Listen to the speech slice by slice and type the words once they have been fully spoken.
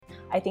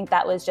I think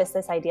that was just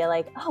this idea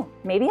like, oh,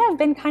 maybe I've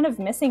been kind of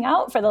missing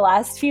out for the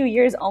last few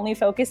years, only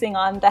focusing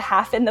on the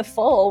half and the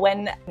full,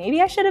 when maybe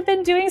I should have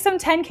been doing some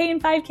 10K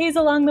and 5Ks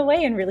along the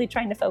way and really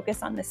trying to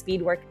focus on the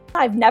speed work.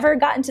 I've never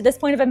gotten to this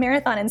point of a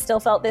marathon and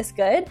still felt this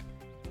good.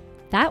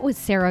 That was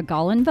Sarah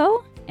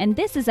Gollenbo, and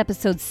this is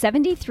episode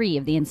 73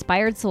 of the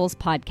Inspired Souls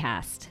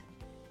podcast.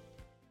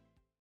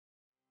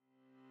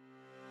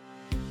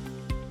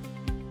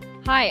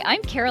 Hi,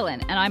 I'm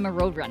Carolyn, and I'm a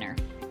road runner.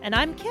 And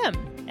I'm Kim,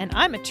 and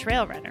I'm a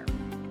trail runner.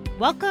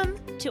 Welcome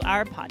to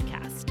our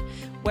podcast,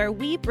 where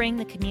we bring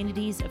the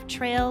communities of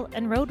trail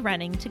and road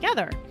running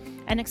together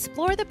and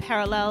explore the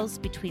parallels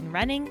between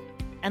running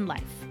and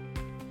life.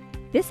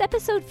 This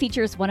episode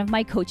features one of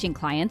my coaching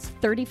clients,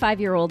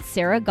 35-year-old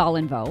Sarah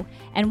Gollenbo,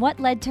 and what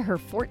led to her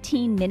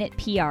 14-minute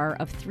PR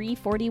of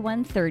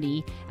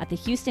 3:41:30 at the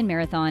Houston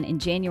Marathon in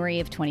January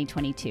of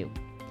 2022.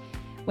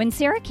 When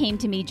Sarah came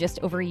to me just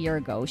over a year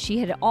ago, she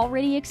had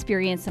already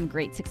experienced some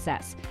great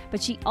success,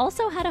 but she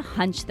also had a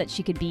hunch that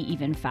she could be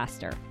even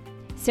faster.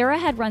 Sarah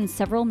had run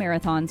several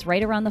marathons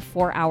right around the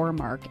 4-hour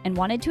mark and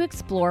wanted to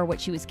explore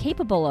what she was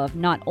capable of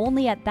not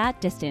only at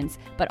that distance,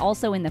 but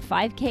also in the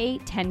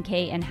 5K,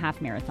 10K, and half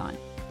marathon.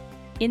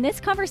 In this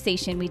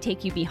conversation, we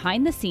take you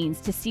behind the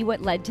scenes to see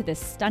what led to this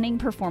stunning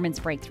performance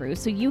breakthrough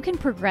so you can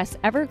progress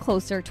ever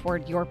closer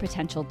toward your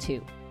potential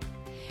too.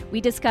 We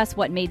discuss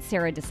what made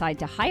Sarah decide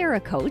to hire a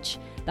coach,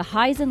 the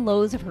highs and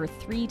lows of her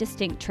 3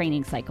 distinct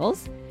training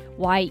cycles,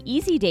 why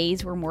easy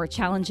days were more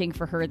challenging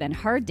for her than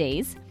hard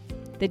days,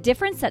 the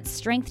difference that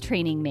strength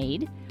training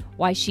made,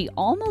 why she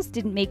almost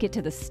didn't make it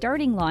to the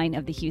starting line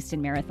of the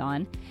Houston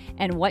Marathon,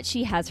 and what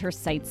she has her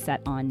sights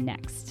set on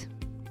next.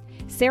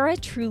 Sarah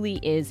truly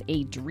is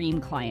a dream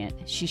client.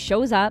 She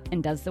shows up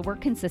and does the work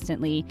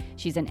consistently.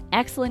 She's an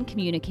excellent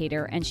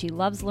communicator, and she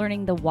loves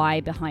learning the why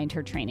behind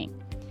her training.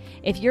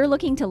 If you're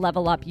looking to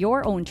level up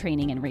your own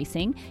training and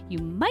racing, you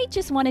might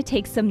just want to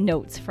take some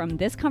notes from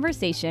this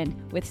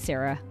conversation with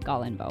Sarah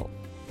Gollenbo.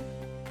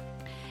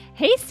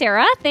 Hey,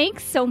 Sarah,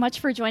 thanks so much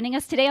for joining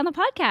us today on the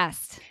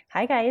podcast.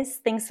 Hi, guys.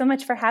 Thanks so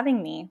much for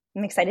having me.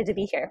 I'm excited to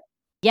be here.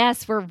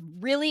 Yes, we're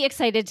really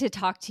excited to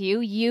talk to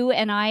you. You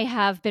and I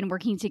have been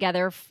working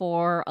together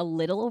for a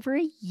little over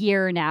a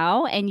year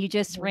now, and you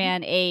just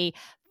ran a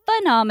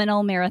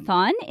phenomenal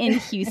marathon in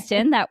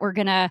Houston that we're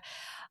going to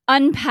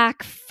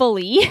unpack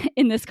fully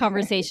in this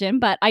conversation.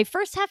 But I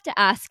first have to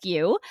ask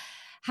you,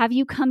 have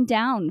you come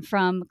down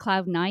from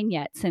Cloud 9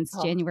 yet since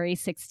January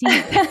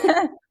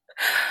 16th?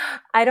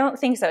 I don't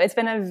think so. It's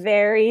been a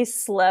very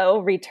slow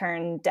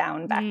return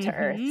down back to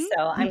earth.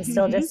 So I'm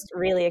still just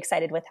really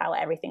excited with how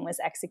everything was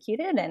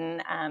executed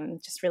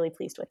and just really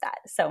pleased with that.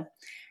 So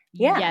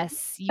yeah.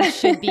 Yes, you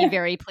should be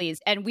very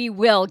pleased. And we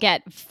will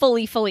get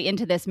fully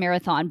into this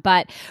marathon.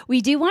 But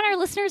we do want our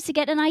listeners to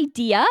get an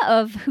idea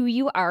of who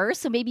you are.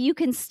 So maybe you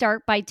can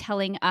start by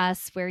telling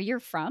us where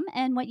you're from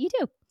and what you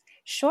do.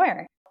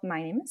 Sure.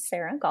 My name is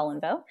Sarah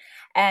Gollenbo,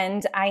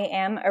 and I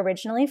am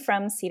originally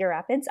from Cedar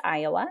Rapids,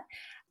 Iowa.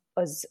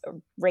 Was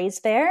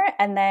raised there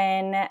and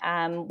then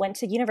went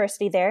to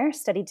university there,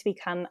 studied to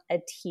become a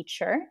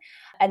teacher.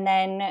 And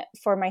then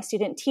for my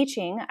student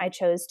teaching, I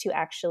chose to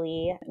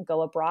actually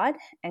go abroad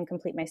and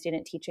complete my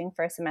student teaching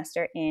for a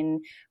semester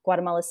in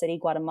Guatemala City,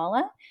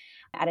 Guatemala,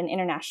 at an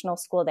international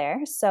school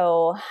there.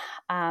 So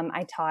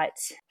I taught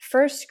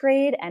 1st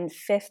grade and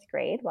 5th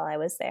grade while I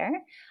was there.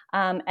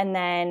 And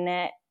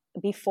then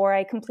before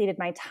I completed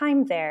my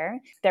time there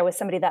was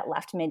somebody that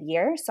left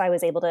mid-year. So I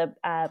was able to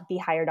be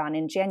hired on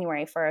in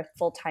January for a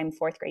full-time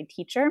 4th grade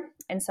teacher.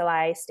 And so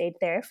I stayed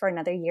there for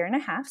another year and a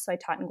half. So I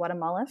taught in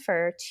Guatemala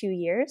for 2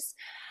 years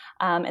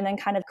and then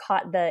kind of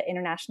caught the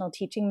international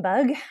teaching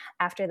bug.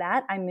 After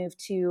that, I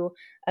moved to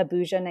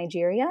Abuja,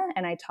 Nigeria,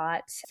 and I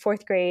taught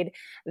 4th grade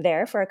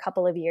there for a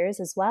couple of years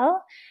as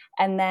well.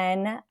 And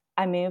then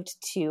I moved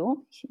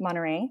to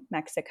Monterrey,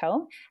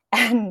 Mexico,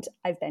 and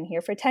I've been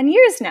here for 10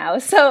 years now.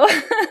 So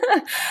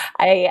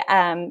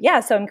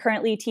so I'm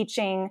currently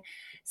teaching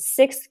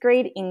 6th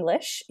grade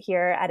English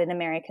here at an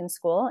American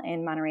school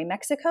in Monterrey,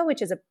 Mexico,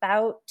 which is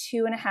about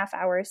 2.5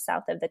 hours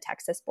south of the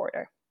Texas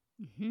border.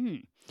 Mm-hmm.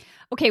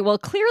 Okay, well,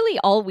 clearly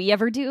all we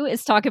ever do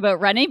is talk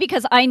about running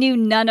because I knew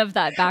none of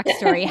that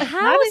backstory.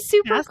 How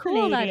super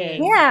cool that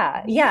is.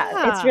 Yeah,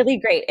 it's really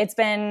great. It's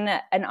been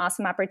an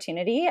awesome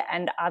opportunity.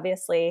 And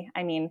obviously,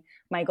 I mean,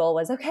 my goal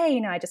was,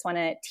 okay, I just want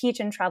to teach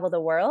and travel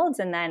the world.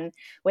 And then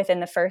within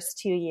the first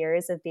 2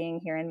 years of being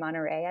here in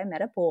Monterey, I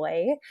met a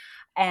boy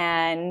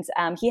and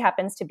he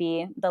happens to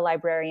be the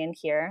librarian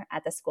here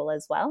at the school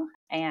as well.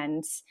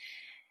 And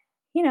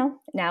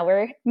now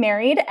we're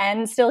married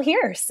and still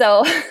here.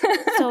 So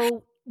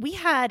we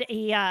had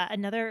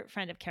another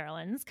friend of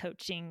Carolyn's,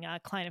 coaching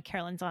client of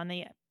Carolyn's on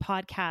the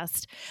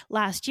podcast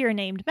last year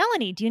named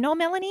Melanie. Do you know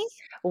Melanie?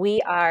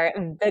 We are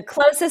the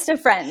closest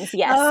of friends.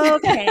 Yes.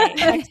 Okay.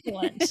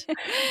 Excellent.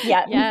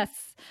 Yeah. Yes.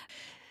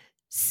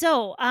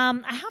 So I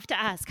have to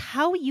ask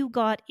how you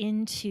got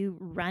into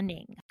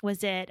running.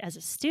 Was it as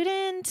a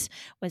student?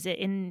 Was it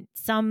in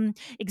some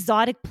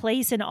exotic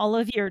place in all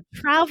of your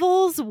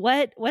travels?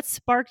 What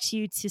sparked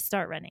you to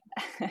start running?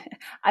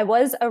 I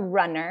was a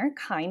runner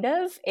kind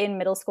of in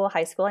middle school,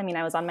 high school. I mean,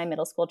 I was on my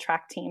middle school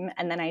track team,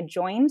 and then I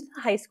joined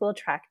the high school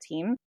track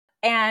team.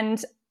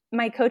 And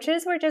my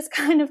coaches were just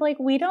kind of like,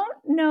 we don't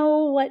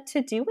know what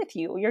to do with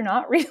you. You're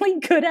not really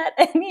good at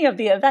any of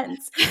the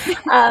events.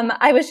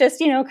 I was just,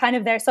 kind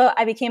of there. So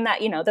I became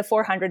that, the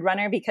 400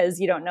 runner because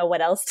you don't know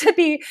what else to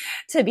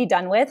be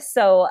done with.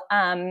 So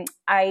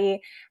I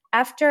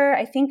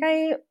think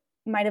I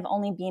might have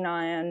only been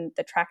on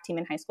the track team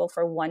in high school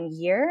for 1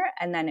 year.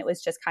 And then it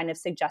was just kind of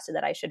suggested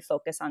that I should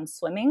focus on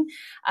swimming.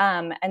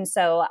 And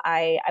so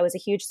I was a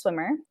huge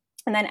swimmer.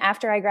 And then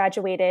after I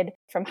graduated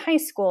from high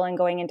school and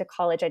going into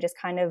college, I just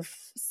kind of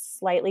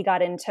slightly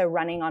got into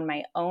running on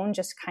my own,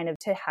 just kind of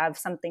to have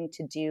something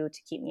to do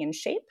to keep me in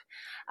shape.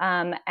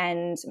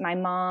 And my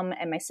mom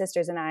and my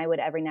sisters and I would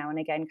every now and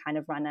again kind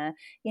of run a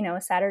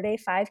Saturday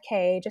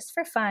 5K just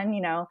for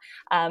fun,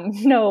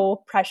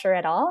 no pressure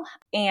at all.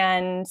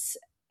 And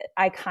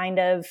I kind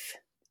of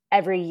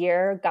every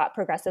year got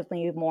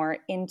progressively more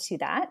into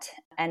that.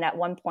 And at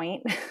one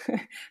point,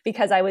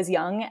 because I was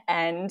young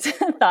and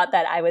thought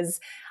that I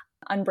was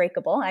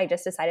unbreakable, I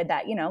just decided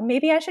that,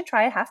 maybe I should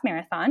try a half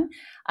marathon.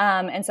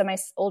 And so my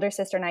older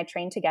sister and I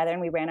trained together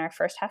and we ran our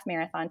first half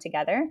marathon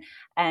together.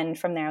 And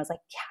from there I was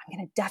like, yeah, I'm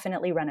going to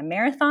definitely run a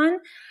marathon.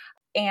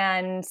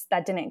 And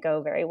that didn't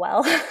go very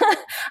well.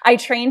 I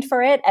trained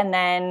for it and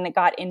then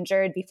got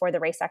injured before the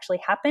race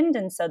actually happened.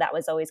 And so that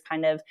was always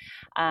kind of,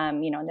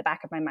 in the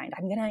back of my mind,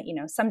 I'm going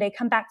to, someday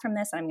come back from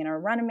this and I'm going to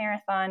run a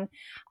marathon.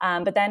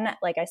 But then,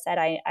 like I said,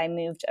 I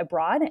moved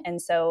abroad. And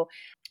so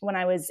when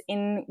I was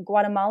in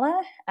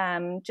Guatemala,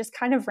 just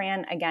kind of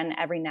ran again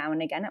every now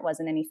and again. It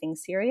wasn't anything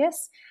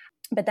serious.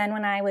 But then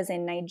when I was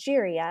in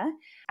Nigeria,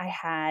 I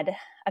had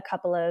a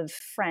couple of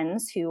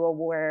friends who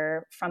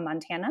were from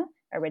Montana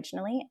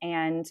originally.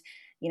 And,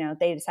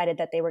 they decided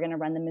that they were going to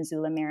run the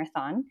Missoula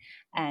Marathon.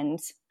 And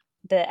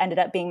that ended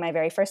up being my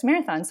very first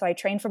marathon. So I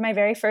trained for my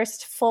very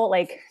first full,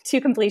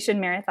 to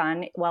completion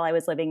marathon while I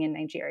was living in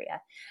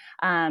Nigeria.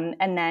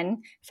 And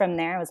then from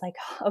there, I was like,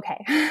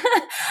 okay,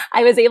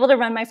 I was able to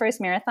run my first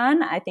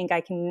marathon. I think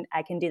I can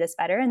do this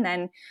better. And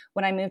then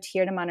when I moved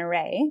here to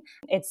Monterey,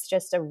 it's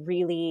just a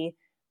really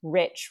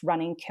rich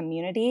running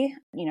community.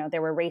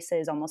 There were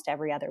races almost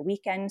every other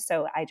weekend.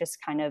 So I just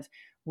kind of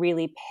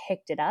really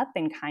picked it up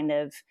and kind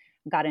of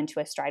got into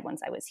a stride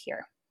once I was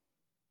here.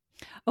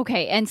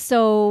 Okay. And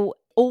so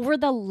over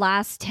the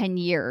last 10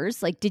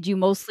 years, did you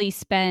mostly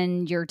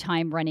spend your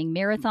time running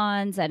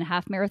marathons and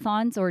half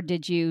marathons, or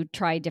did you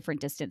try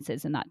different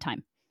distances in that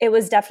time? It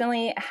was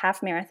definitely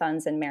half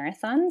marathons and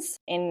marathons.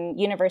 In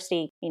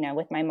university,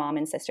 with my mom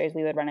and sisters,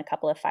 we would run a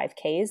couple of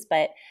 5Ks.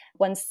 But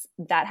once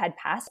that had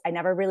passed, I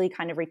never really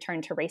kind of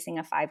returned to racing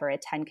a 5 or a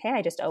 10K.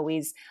 I just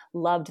always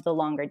loved the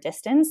longer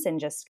distance and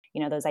just,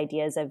 those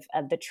ideas of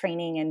the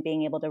training and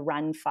being able to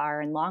run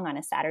far and long on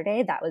a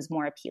Saturday. That was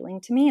more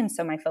appealing to me. And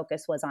so my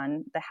focus was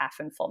on the half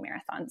and full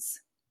marathons.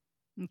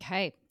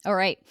 Okay. All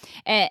right.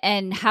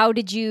 And how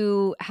did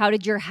your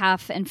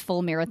half and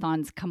full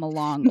marathons come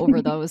along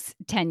over those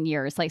 10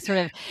 years?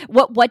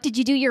 What did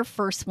you do your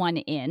first one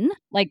in,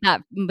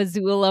 that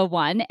Missoula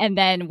one? And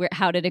then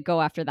how did it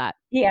go after that?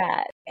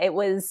 Yeah, it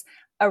was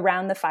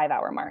around the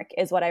 5-hour mark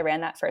is what I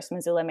ran that first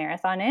Missoula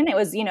marathon in. It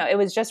was, it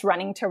was just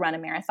running to run a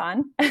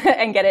marathon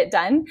and get it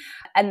done.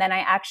 And then I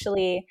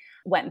actually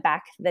went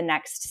back the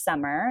next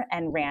summer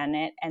and ran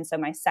it. And so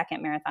my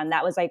second marathon,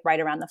 that was right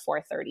around the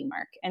 4:30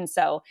 mark. And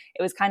so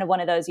it was kind of one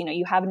of those,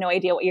 you have no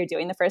idea what you're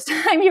doing the first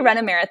time you run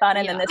a marathon.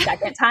 And then the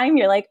second time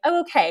you're like,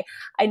 oh, okay,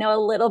 I know a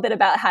little bit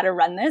about how to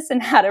run this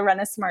and how to run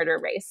a smarter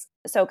race.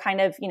 So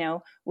kind of,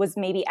 was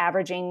maybe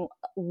averaging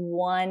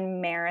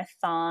one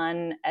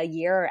marathon a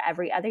year or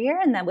every other year.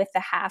 And then with the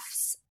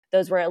halves,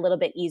 those were a little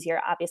bit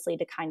easier, obviously,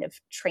 to kind of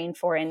train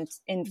for in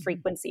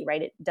frequency,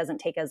 right? It doesn't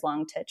take as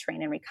long to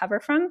train and recover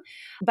from.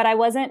 But I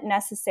wasn't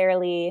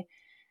necessarily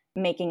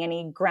making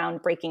any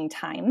groundbreaking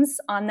times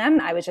on them.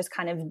 I was just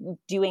kind of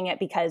doing it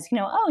because,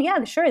 oh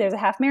yeah, sure, there's a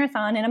half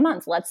marathon in a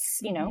month.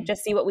 Let's,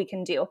 just see what we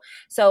can do.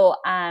 So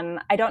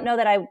I don't know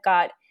that I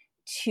got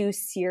too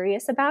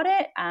serious about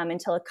it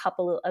until a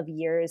couple of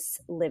years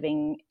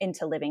living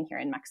here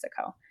in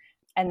Mexico.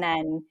 And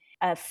then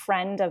a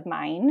friend of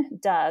mine,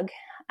 Doug,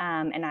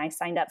 and I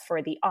signed up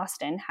for the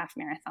Austin half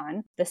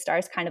marathon. The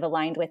stars kind of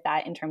aligned with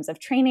that in terms of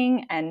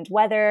training and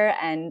weather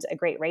and a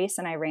great race.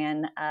 And I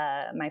ran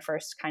my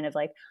first kind of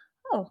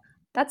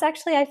that's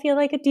actually, I feel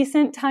like a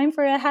decent time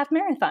for a half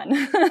marathon.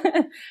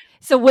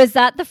 So was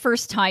that the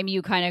first time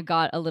you kind of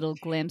got a little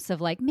glimpse of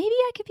maybe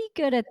I could be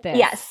good at this?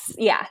 Yes.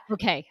 Yeah.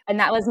 Okay. And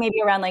that was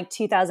maybe around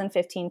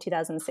 2015,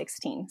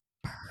 2016.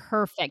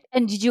 Perfect.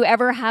 And did you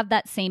ever have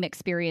that same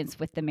experience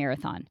with the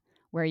marathon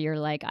where you're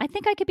like, I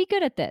think I could be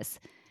good at this?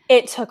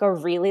 It took a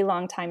really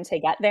long time to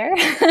get there.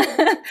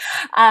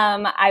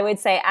 I would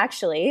say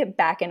actually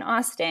back in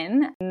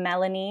Austin,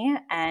 Melanie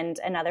and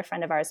another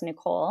friend of ours,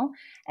 Nicole,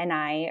 and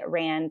I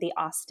ran the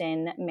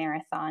Austin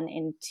Marathon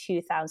in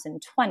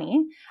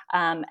 2020.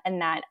 And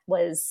that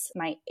was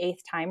my 8th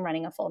time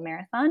running a full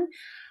marathon.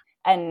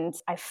 And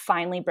I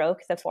finally broke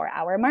the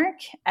 4-hour mark.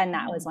 And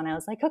that was when I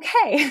was like,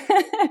 okay,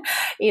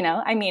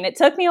 it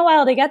took me a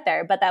while to get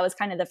there, but that was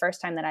kind of the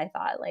first time that I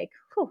thought like,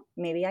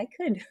 maybe I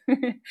could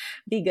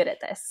be good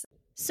at this.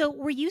 So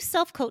were you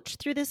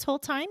self-coached through this whole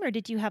time, or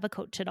did you have a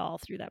coach at all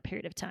through that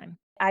period of time?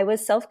 I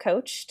was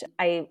self-coached.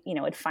 I,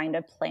 would find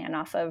a plan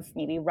off of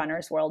maybe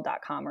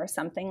runnersworld.com or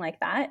something like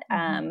that.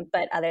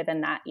 But other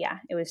than that,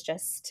 it was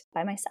just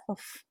by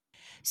myself.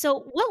 So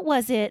what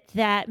was it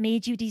that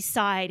made you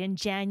decide in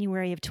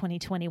January of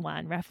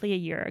 2021, roughly a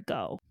year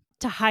ago,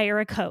 to hire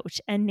a coach,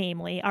 and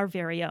namely our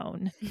very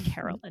own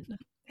Carolyn?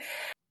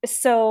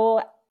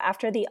 So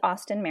after the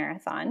Austin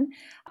Marathon,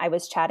 I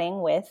was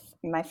chatting with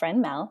my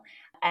friend Mel,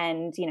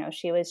 and,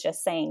 she was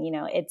just saying,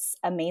 it's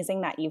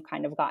amazing that you've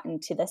kind of gotten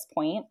to this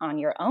point on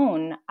your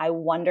own. I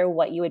wonder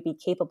what you would be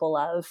capable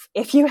of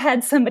if you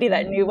had somebody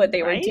that knew what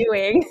they were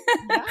doing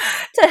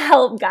to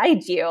help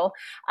guide you.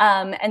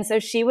 And so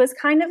she was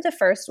kind of the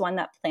first one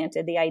that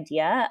planted the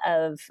idea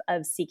of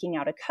seeking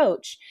out a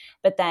coach.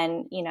 But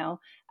then,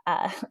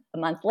 a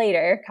month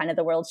later, kind of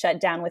the world shut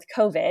down with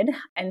COVID.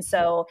 And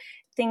so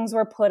things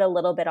were put a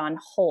little bit on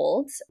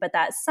hold. But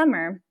that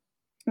summer,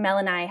 Mel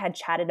and I had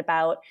chatted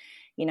about,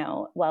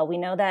 we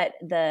know that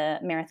the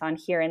marathon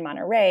here in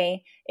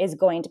Monterey is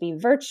going to be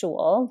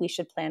virtual. We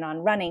should plan on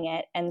running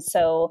it. And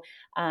so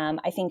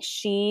I think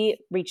she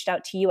reached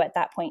out to you at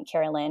that point,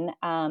 Carolyn,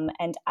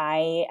 and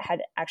I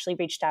had actually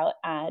reached out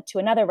to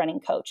another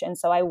running coach. And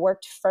so I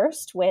worked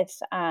first with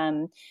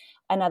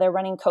another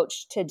running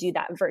coach to do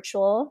that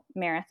virtual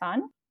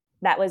marathon.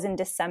 That was in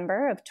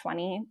December of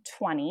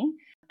 2020.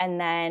 And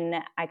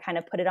then I kind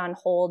of put it on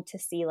hold to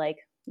see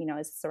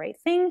is this the right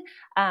thing?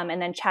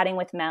 And then chatting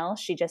with Mel,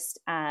 she just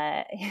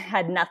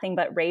had nothing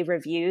but rave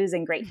reviews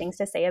and great things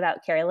to say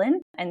about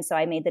Carolyn. And so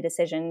I made the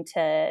decision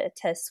to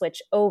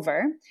switch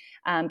over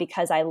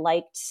because I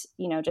liked,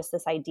 just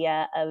this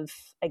idea of,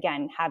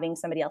 again, having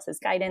somebody else's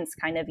guidance,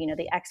 kind of,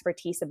 the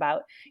expertise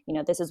about,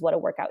 this is what a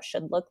workout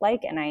should look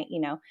like. And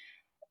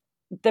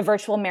the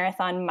virtual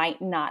marathon might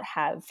not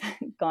have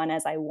gone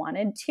as I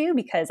wanted to,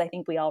 because I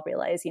think we all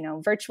realize,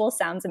 virtual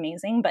sounds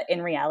amazing, but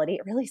in reality,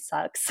 it really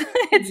sucks.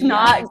 It's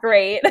not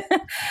great.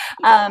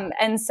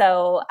 And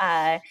so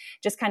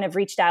just kind of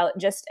reached out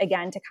just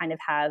again to kind of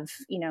have,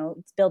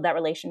 build that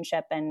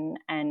relationship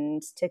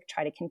and to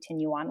try to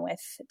continue on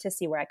with, to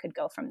see where I could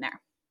go from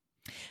there.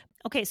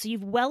 Okay, so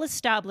you've well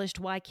established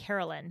why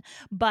Carolyn,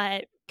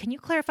 but can you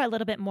clarify a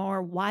little bit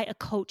more why a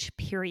coach,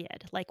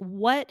 period? Like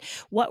what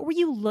were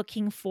you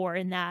looking for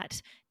in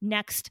that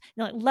next,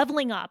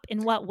 leveling up?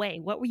 In what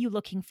way? What were you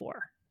looking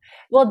for?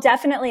 Well,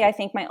 definitely, I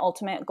think my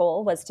ultimate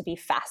goal was to be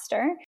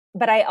faster.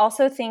 But I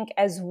also think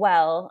as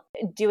well,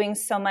 doing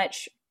so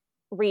much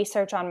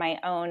research on my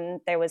own,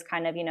 there was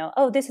kind of,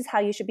 this is how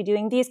you should be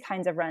doing these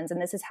kinds of runs,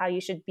 and this is how you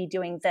should be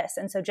doing this.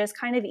 And so just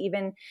kind of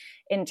even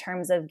in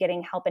terms of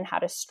getting help in how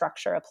to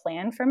structure a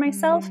plan for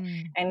myself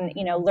and,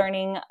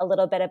 learning a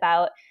little bit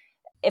about,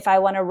 if I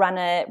want to run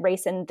a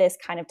race in this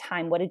kind of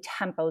time, what do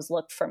tempos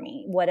look for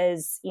me? What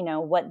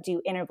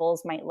do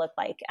intervals might look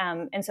like?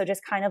 And so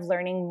just kind of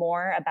learning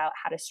more about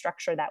how to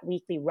structure that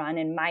weekly run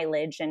and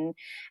mileage and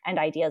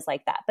ideas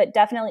like that. But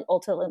definitely,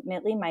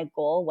 ultimately, my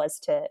goal was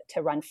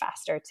to run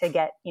faster, to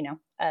get,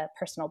 a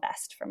personal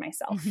best for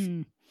myself.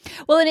 Mm-hmm.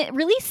 Well, and it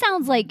really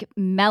sounds like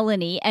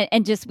Melanie,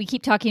 and just, we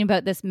keep talking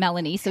about this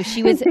Melanie. So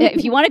she was,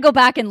 if you want to go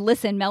back and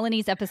listen,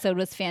 Melanie's episode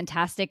was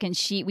fantastic. And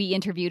we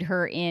interviewed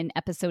her in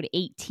episode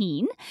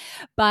 18,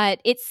 but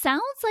it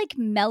sounds like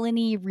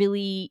Melanie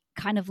really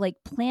kind of like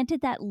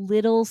planted that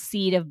little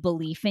seed of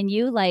belief in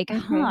you. Like,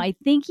 I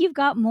think you've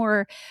got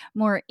more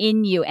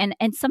in you. And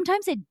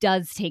sometimes it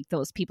does take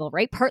those people,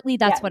 right? Partly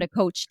that's what a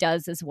coach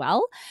does as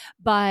well.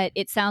 But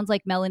it sounds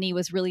like Melanie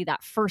was really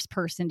that first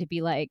person to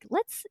be like,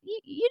 you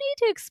need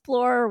to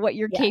explore what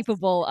you're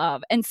capable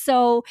of. And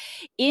so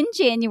in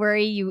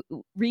January, you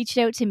reached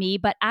out to me,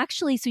 but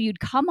actually, so you'd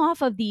come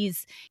off of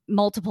these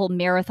multiple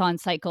marathon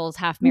cycles,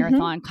 half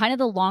marathon, kind of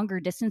the longer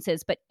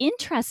distances. But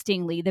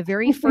interestingly, the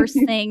very first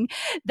thing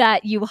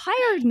that you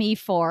hired me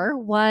for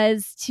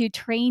was to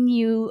train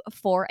you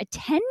for a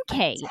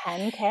 10K.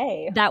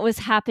 10K. That was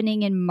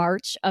happening in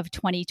March of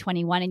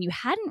 2021. And you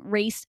hadn't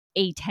raced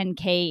a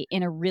 10K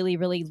in a really,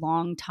 really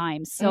long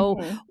time. So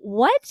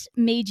what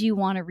made you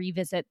want to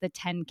revisit the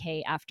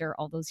 10K after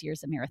all those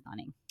years of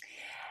marathoning?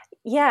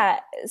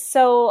 Yeah.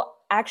 So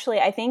actually,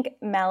 I think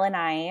Mel and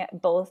I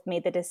both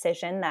made the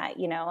decision that,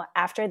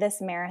 after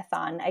this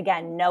marathon,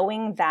 again,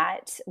 knowing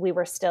that we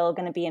were still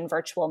going to be in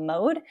virtual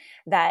mode,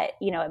 that,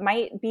 it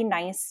might be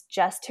nice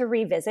just to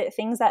revisit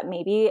things that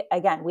maybe,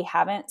 again, we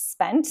haven't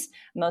spent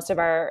most of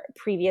our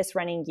previous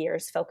running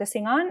years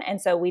focusing on. And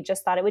so we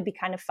just thought it would be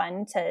kind of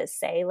fun to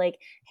say like,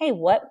 hey,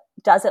 what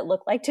does it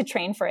look like to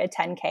train for a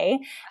 10K?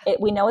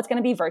 We know it's going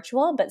to be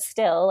virtual, but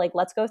still, like,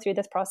 let's go through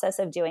this process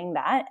of doing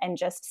that and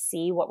just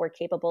see what we're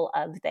capable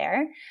of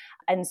there.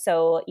 And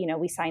so,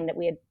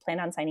 we had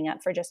planned on signing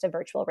up for just a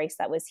virtual race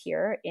that was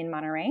here in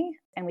Monterey,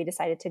 and we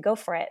decided to go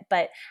for it.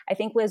 But I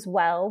think was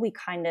we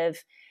kind of,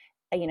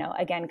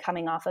 again,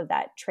 coming off of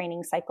that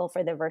training cycle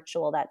for the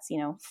virtual, that's,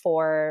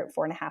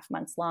 4.5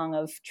 months long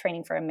of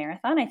training for a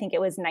marathon. I think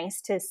it was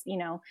nice to,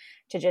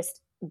 to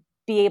just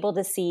be able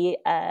to see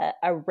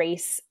a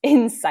race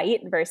in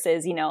sight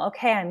versus,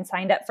 okay, I'm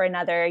signed up for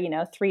another,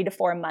 3 to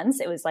 4 months.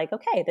 It was like,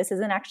 okay, this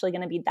isn't actually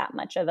going to be that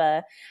much of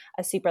a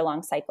super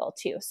long cycle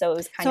too. So it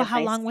was kind of So how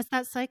nice. long was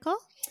that cycle?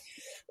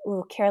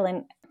 Ooh,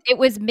 Carolyn. It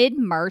was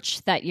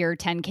mid-March that your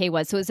 10K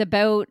was. So it was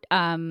about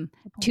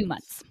 2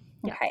 months.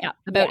 Okay. Yeah.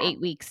 About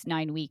 8 weeks,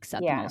 9 weeks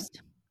at the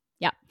most.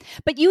 Yeah.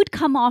 But you had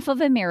come off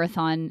of a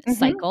marathon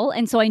cycle.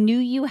 And so I knew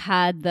you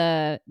had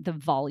the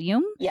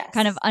volume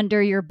kind of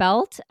under your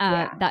belt,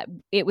 that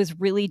it was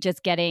really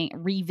just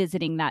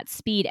revisiting that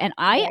speed. And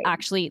I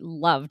actually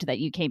loved that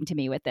you came to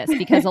me with this,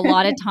 because a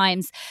lot of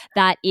times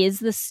that is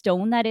the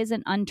stone that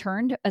isn't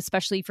unturned,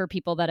 especially for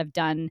people that have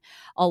done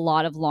a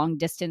lot of long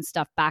distance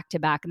stuff back to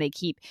back. And they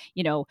keep,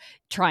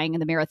 trying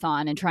the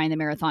marathon and trying the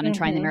marathon and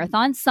trying the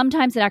marathon.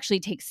 Sometimes it actually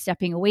takes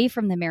stepping away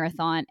from the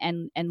marathon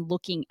and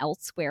looking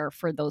elsewhere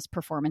for those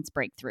performance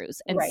breakthroughs.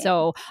 And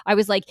so I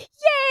was like,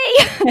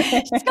 yay,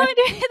 she's going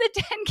to do the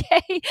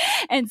 10K.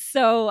 And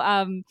so,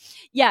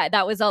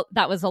 that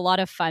was a lot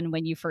of fun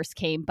when you first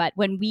came. But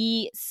when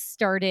we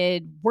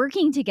started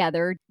working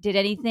together, did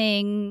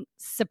anything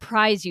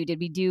surprise you? Did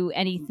we do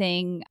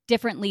anything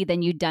differently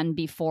than you'd done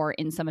before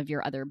in some of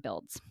your other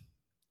builds?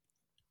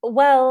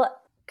 Well,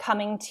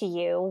 coming to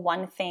you,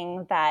 one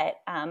thing that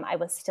I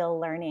was still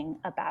learning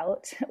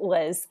about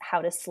was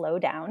how to slow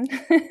down.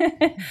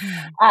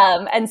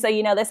 And so,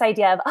 this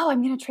idea of,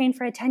 I'm going to train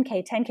for a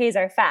 10K. 10Ks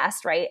are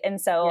fast, right? And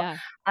so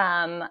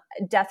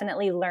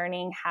definitely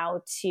learning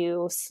how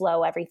to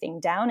slow everything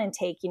down and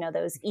take,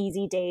 those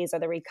easy days or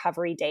the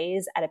recovery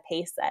days at a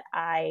pace that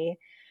I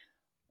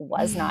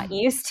was not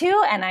used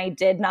to and I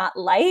did not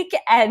like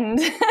and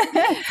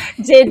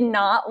did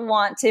not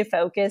want to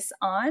focus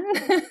on.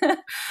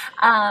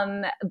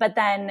 But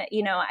then,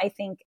 I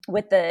think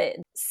with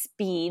the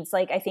speeds,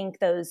 like I think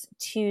those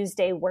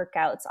Tuesday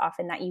workouts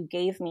often that you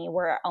gave me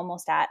were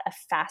almost at a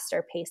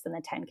faster pace than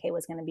the 10K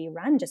was going to be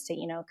run, just to,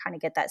 kind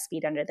of get that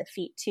speed under the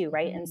feet too.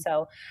 Right. And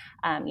so,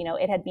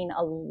 it had been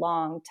a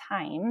long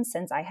time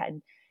since I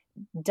had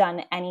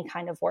done any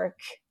kind of work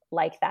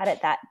like that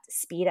at that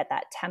speed, at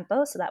that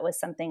tempo. So that was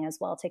something as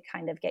well to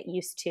kind of get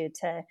used to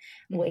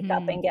wake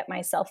up and get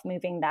myself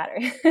moving that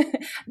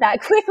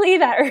quickly,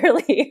 that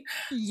early.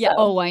 Yeah. So.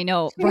 Oh, I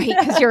know. Right.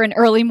 Because you're an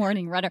early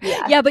morning runner.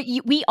 Yeah. But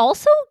we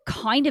also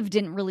kind of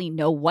didn't really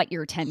know what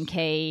your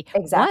 10K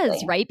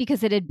was, right?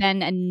 Because it had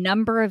been a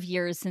number of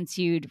years since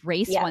you'd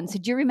raced one. So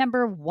do you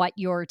remember what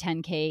your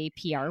 10K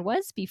PR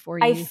was before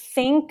you? I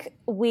think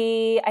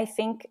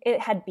it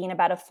had been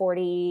about a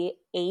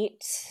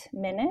 48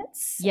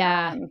 minutes.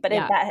 Yeah. But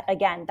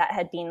that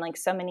had been like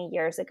so many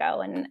years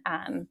ago. And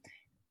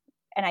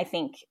I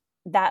think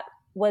that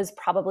was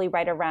probably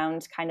right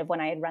around kind of when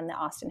I had run the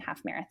Austin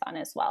Half Marathon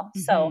as well.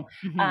 So,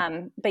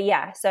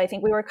 so I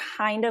think we were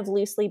kind of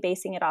loosely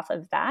basing it off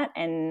of that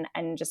and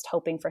just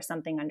hoping for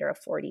something under a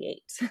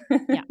 48.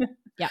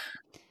 Yeah.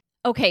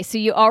 Okay, so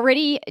you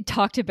already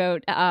talked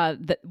about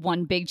the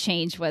one big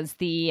change was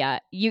the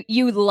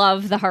you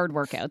love the hard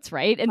workouts,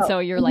 right? And so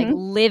you're like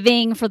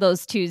living for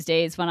those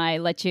Tuesdays when I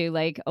let you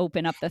like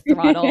open up the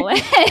throttle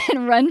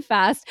and run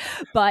fast.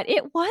 But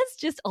it was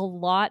just a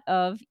lot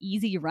of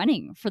easy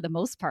running for the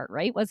most part,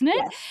 right? Wasn't it?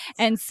 Yes.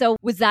 And so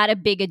was that a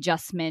big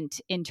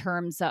adjustment in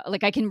terms of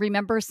like I can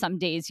remember some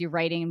days you're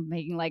writing and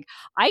making like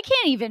I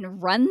can't even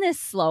run this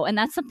slow, and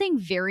that's something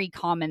very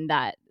common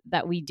that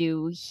we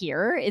do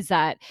here is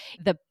that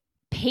the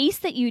pace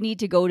that you need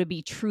to go to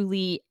be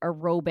truly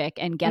aerobic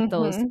and get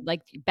those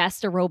like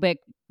best aerobic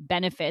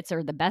benefits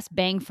or the best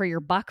bang for your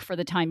buck for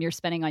the time you're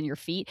spending on your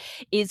feet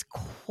is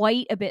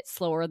quite a bit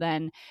slower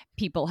than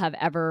people have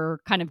ever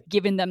kind of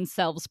given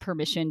themselves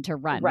permission to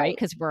run, right?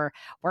 Because we're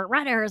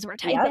runners, we're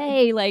type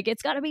A, like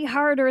it's got to be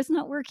hard or it's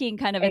not working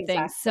kind of a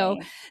thing.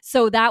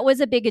 So that was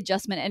a big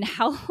adjustment. And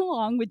how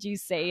long would you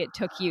say it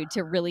took you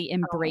to really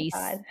embrace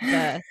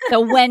the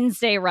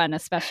Wednesday run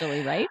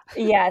especially, right?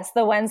 Yes,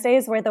 the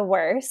Wednesdays were the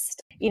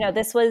worst.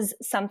 This was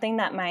something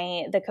that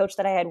the coach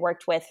that I had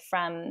worked with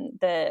from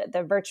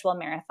the virtual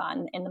marathon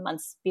in the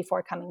months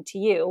before coming to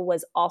you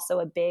was also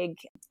a big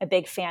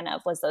fan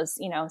of was those,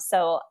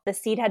 so the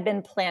seed had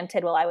been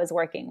planted while I was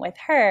working with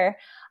her.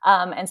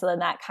 And so then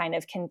that kind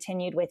of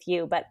continued with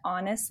you. But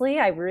honestly,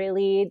 I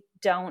really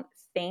don't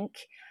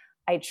think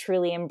I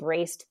truly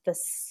embraced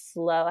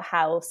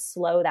how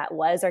slow that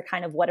was, or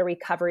kind of what a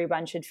recovery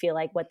run should feel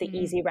like, what the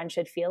easy run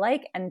should feel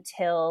like,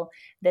 until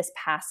this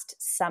past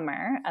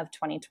summer of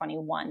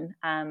 2021.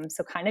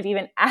 So kind of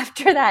even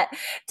after that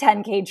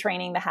 10K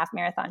training, the half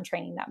marathon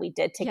training that we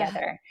did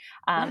together.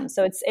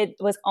 So it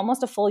was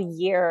almost a full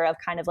year of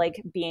kind of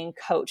like being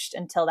coached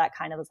until that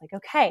kind of was like,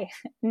 okay,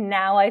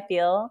 now I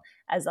feel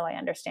as though I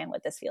understand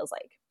what this feels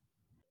like.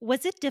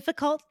 Was it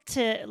difficult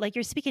to, like,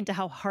 you're speaking to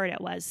how hard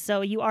it was.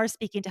 So you are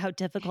speaking to how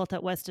difficult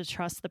it was to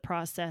trust the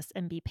process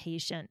and be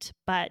patient.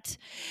 But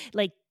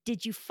like,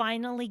 did you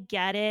finally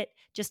get it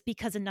just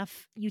because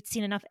you'd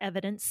seen enough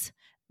evidence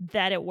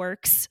that it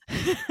works?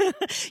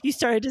 You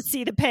started to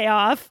see the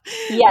payoff.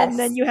 Yes. And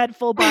then you had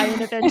full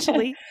buy-in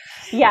eventually.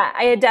 Yeah,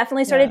 I had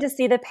definitely started to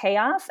see the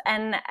payoff.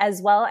 And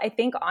as well, I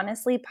think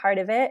honestly, part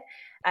of it,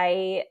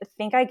 I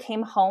think I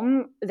came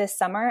home this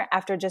summer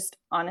after just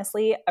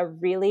honestly a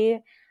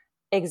really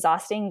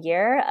exhausting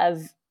year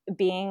of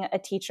being a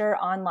teacher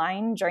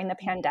online during the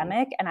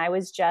pandemic. And I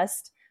was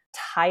just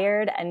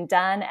tired and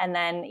done. And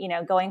then,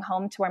 going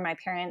home to where my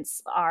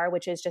parents are,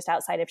 which is just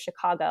outside of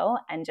Chicago,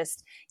 and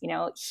just,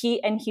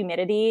 heat and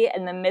humidity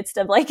in the midst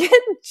of like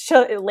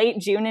late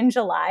June and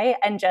July.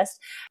 And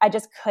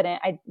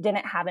I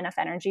didn't have enough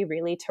energy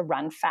really to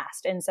run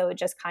fast. And so it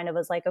just kind of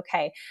was like,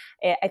 okay,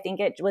 I think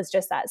it was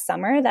just that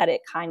summer that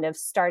it kind of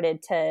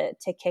started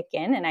to kick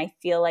in. And I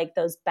feel like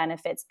those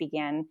benefits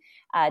began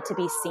to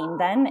be seen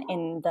then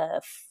in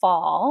the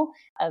fall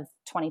of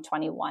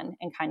 2021,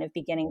 and kind of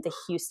beginning the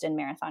Houston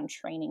Marathon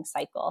training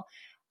cycle,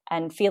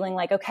 and feeling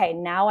like, okay,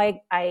 now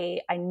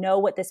I know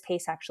what this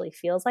pace actually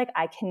feels like.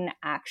 I can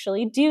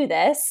actually do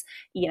this,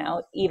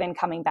 even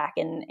coming back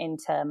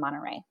into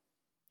Monterey.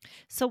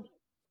 So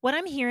what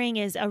I'm hearing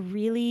is a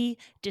really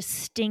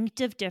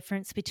distinctive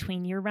difference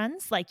between your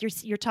runs. Like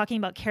you're talking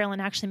about Carolyn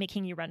actually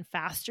making you run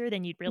faster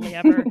than you'd really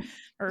ever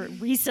or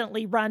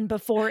recently run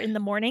before in the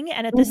morning.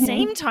 And at the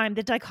same time,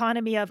 the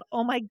dichotomy of,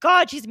 oh my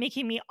God, she's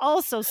making me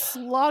also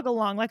slog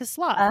along like a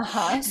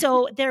sloth.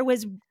 So there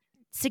was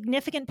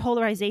significant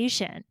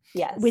polarization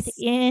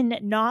within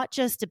not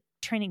just a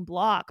training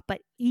block,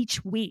 but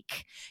each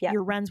week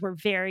your runs were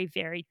very,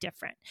 very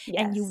different.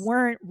 And you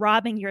weren't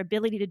robbing your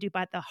ability to do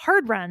the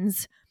hard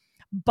runs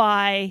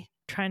by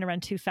trying to run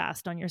too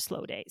fast on your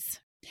slow days.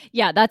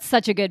 Yeah, that's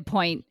such a good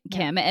point,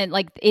 Kim. And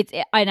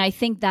and I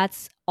think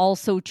that's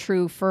also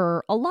true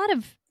for a lot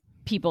of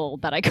people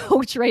that I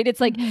coach, right? It's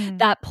like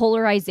that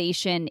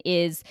polarization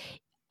is,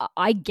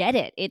 I get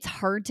it. It's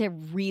hard to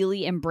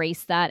really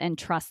embrace that and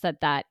trust that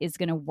that is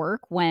going to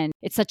work when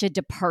it's such a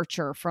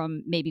departure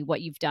from maybe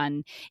what you've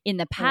done in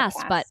the past.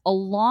 But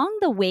along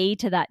the way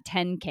to that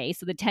 10K,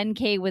 so the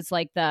 10K was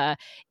like the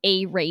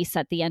A race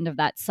at the end of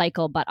that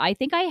cycle, but I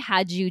think I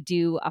had you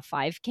do a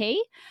 5K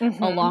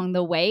along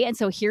the way. And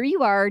so here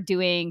you are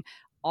doing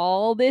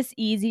all this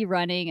easy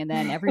running, and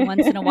then every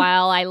once in a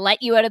while I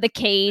let you out of the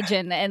cage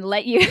and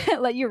let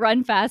you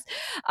run fast.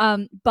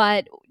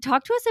 But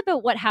talk to us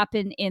about what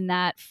happened in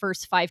that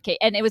first 5K.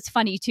 And it was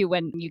funny too,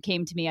 when you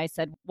came to me, I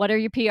said, what are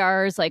your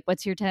PRs? Like,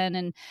 what's your 10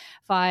 and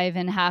 5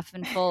 and half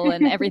and full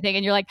and everything?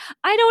 And you're like,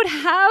 I don't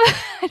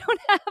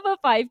have a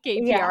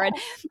 5K PR. And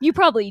you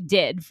probably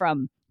did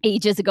from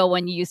ages ago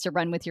when you used to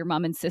run with your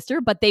mom and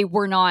sister, but they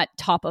were not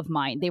top of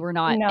mind. They were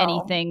not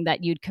anything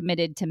that you'd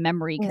committed to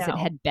memory because it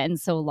had been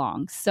so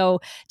long. So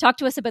talk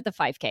to us about the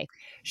 5K.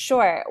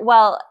 Sure.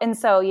 Well, and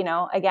so,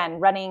 again,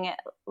 running,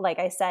 like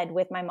I said,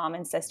 with my mom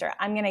and sister,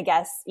 I'm going to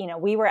guess,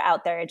 we were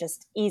out there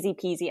just easy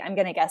peasy. I'm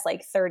going to guess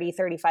like 30,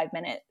 35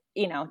 minute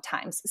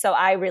times. So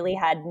I really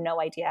had no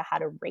idea how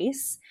to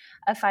race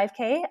a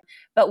 5K,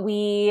 but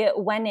we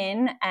went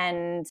in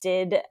and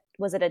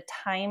was it a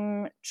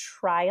time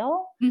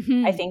trial?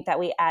 I think that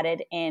we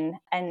added in.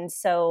 And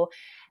so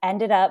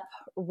ended up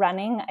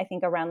running, I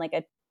think around like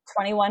a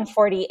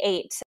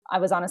 21:48. I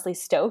was honestly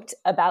stoked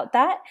about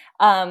that.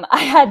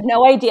 I had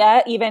no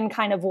idea even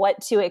kind of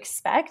what to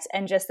expect.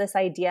 And just this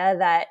idea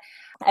that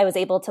I was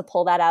able to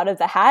pull that out of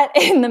the hat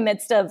in the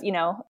midst of,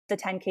 the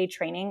 10K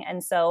training.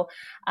 And so,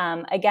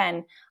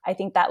 again, I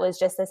think that was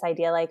just this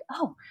idea like,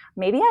 oh,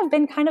 maybe I've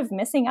been kind of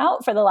missing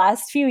out for the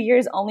last few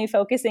years, only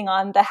focusing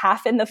on the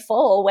half and the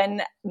full,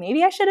 when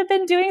maybe I should have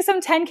been doing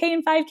some 10K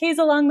and 5Ks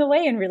along the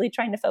way and really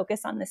trying to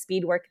focus on the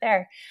speed work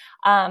there.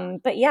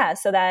 But yeah,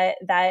 so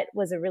that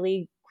was a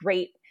really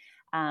great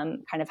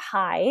kind of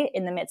high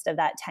in the midst of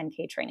that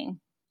 10K training.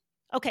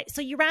 Okay.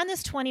 So you ran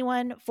this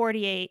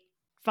 21:48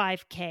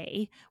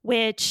 5K,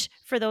 which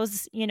for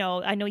those,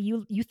 I know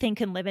you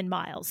think and live in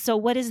miles. So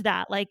what is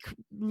that? Like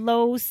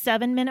low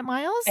 7-minute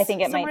miles? I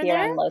think it might be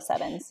around low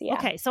 7s. Yeah.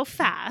 Okay. So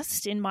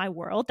fast in my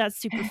world. That's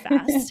super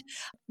fast.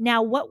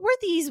 Now, what were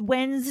these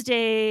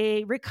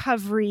Wednesday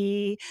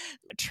recovery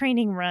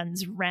training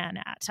runs ran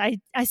at?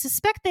 I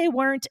suspect they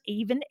weren't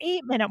even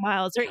 8-minute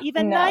miles or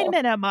even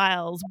 9-minute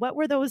miles. What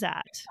were those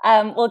at?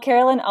 Well,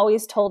 Carolyn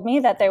always told me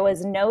that there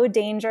was no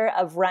danger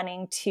of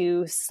running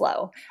too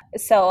slow.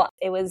 So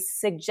it was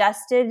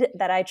suggested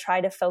that I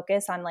try to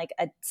focus on like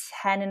a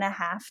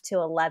 10.5 to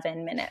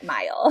 11 minute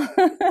mile.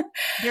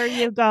 There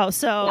you go.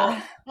 So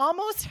Yeah.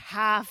 almost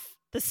half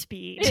the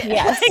speed.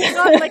 Yes.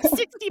 Not like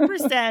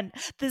 60%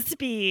 the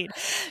speed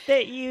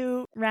that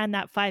you ran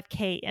that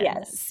 5K in.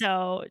 Yes.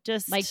 So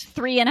just like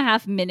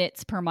 3.5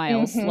 minutes per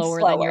mile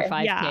slower than your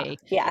 5K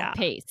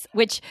pace,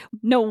 which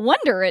no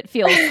wonder it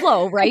feels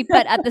slow, right?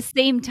 But at the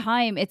same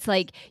time, it's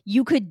like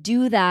you could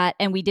do that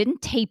and we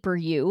didn't taper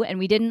you and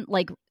we didn't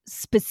like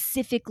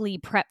specifically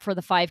prep for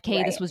the 5K.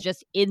 Right. This was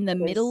just in the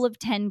middle of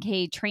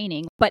 10K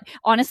training. But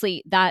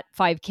honestly, that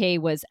 5K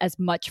was as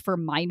much for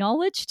my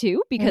knowledge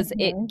too, because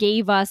it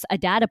gave us a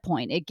data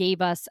point. It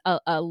gave us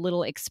a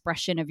little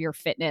expression of your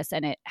fitness,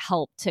 and it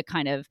helped to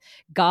kind of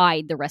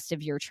guide the rest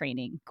of your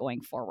training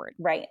going forward.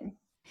 Right.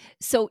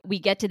 So we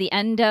get to the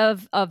end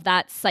of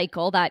that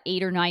cycle, that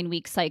 8 or 9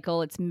 week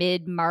cycle. It's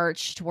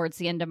mid-March, towards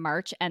the end of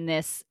March, and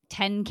this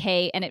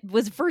 10K, and it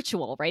was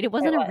virtual, right? It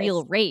wasn't a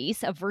real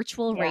race. A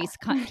virtual race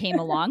came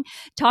along.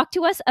 Talk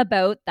to us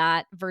about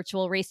that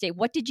virtual race day.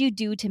 What did you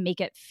do to make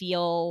it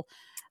feel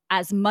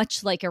as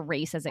much like a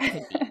race as it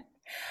could be?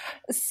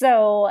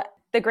 So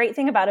the great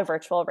thing about a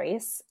virtual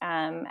race,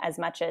 as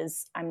much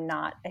as I'm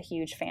not a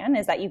huge fan,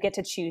 is that you get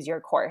to choose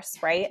your course,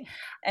 right?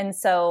 And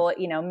so,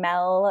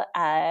 Mel,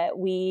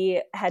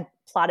 we had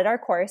plotted our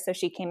course. So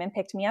she came and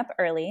picked me up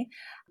early,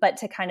 but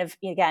to kind of,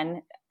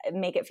 again,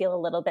 make it feel a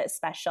little bit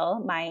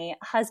special, my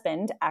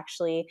husband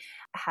actually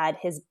had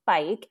his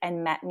bike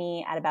and met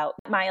me at about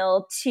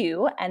mile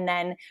 2 and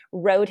then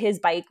rode his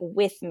bike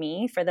with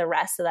me for the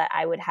rest so that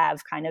I would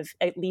have kind of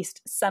at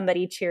least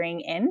somebody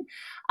cheering in.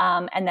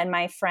 And then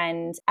my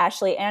friend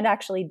Ashley and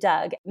actually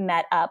Doug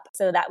met up.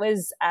 So that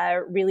was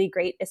really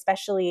great,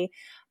 especially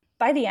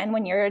by the end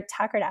when you're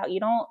tuckered out, you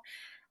don't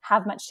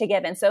have much to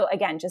give. And so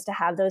again, just to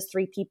have those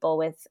 3 people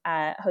with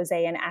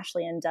Jose and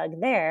Ashley and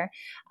Doug there,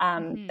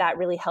 that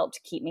really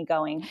helped keep me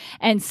going.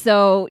 And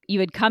so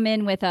you had come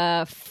in with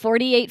a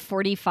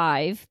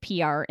 48:45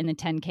 PR in the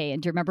 10K.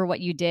 And do you remember what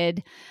you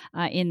did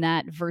in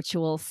that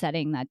virtual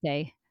setting that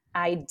day?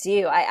 I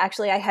do.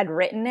 I had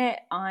written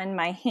it on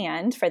my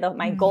hand for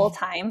my goal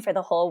time for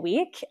the whole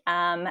week.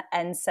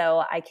 And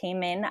so I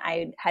came in,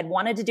 I had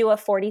wanted to do a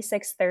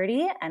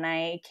 46:30 and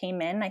I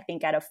came in, I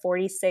think at a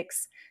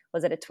 46,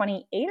 was it a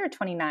 28 or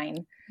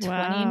 29?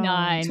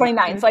 Wow.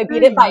 29. So I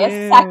beat it by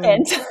a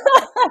second.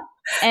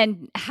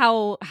 And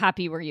how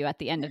happy were you at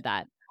the end of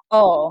that?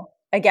 Oh,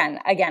 again,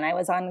 I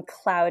was on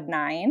cloud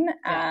 9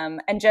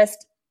 and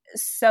just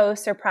so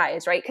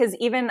surprised, right? Because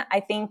even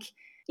I think,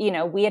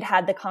 we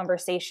had the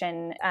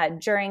conversation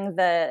during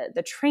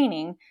the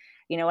training,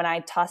 when I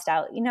tossed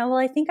out, well,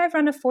 I think I've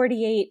run a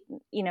 48,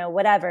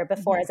 whatever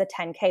before as a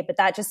 10K, but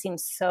that just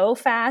seems so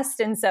fast.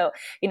 And so,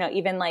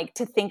 even like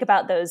to think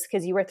about those,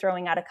 because you were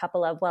throwing out a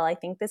couple of, well, I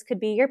think this could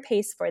be your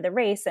pace for the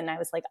race. And I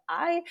was like,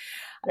 I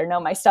don't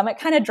know, my stomach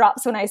kind of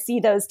drops when I see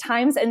those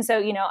times. And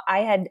so, I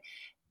had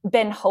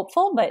been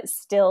hopeful, but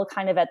still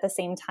kind of at the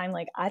same time,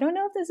 like, I don't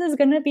know if this is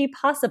going to be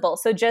possible.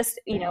 So just,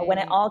 when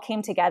it all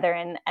came together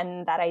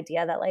and that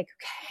idea that like,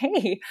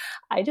 okay,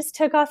 I just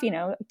took off,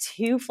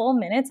 2 full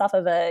minutes off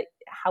of a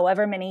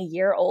however many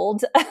year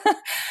old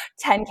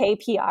 10K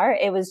PR.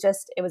 It was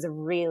a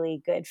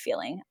really good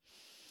feeling.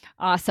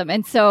 Awesome.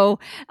 And so,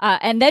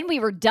 and then we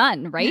were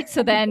done, right?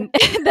 So then,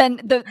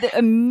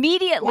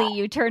 immediately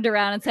you turned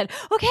around and said,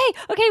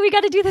 okay, we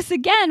got to do this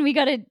again. We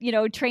got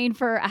to, train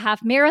for a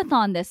half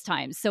marathon this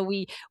time. So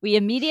we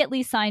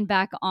immediately signed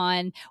back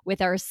on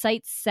with our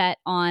sights set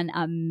on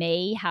a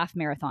May half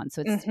marathon.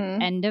 So it's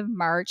end of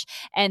March.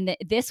 And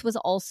this was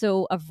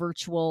also a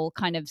virtual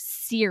kind of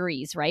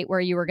series, right? Where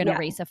you were going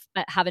to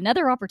have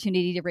another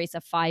opportunity to race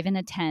a 5 and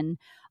a 10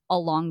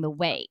 along the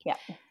way. Yeah.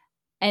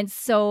 And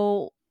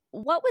so,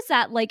 what was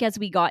that like as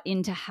we got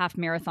into half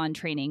marathon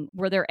training?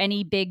 Were there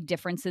any big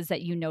differences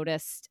that you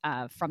noticed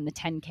from the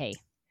 10K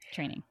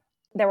training?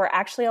 There were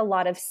actually a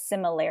lot of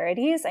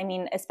similarities. I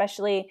mean,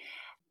 especially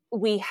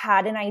we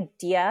had an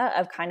idea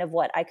of kind of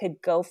what I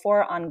could go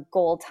for on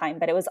goal time,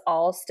 but it was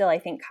all still, I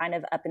think, kind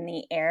of up in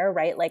the air,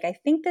 right? Like, I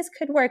think this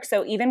could work.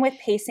 So even with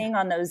pacing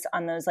on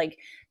those like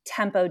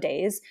tempo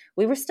days,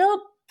 we were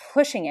still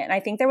pushing it. And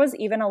I think there was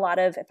even a lot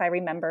of, if I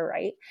remember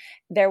right,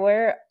 there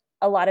were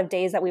a lot of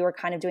days that we were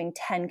kind of doing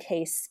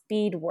 10K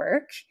speed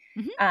work.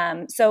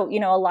 So,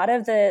 a lot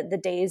of the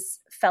days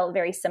felt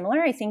very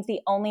similar. I think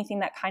the only thing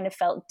that kind of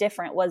felt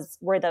different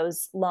were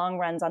those long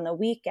runs on the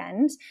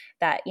weekend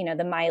that,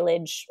 the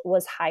mileage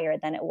was higher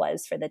than it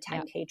was for the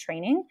 10K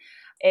training.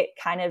 It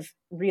kind of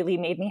really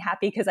made me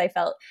happy because I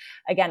felt,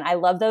 again, I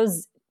love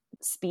those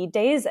speed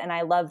days and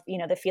I love,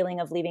 the feeling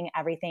of leaving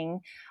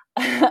everything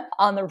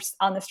on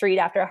the street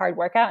after a hard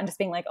workout and just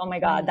being like, oh my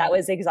God, that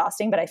was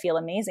exhausting, but I feel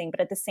amazing.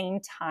 But at the same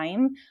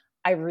time,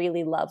 I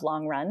really love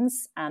long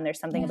runs. There's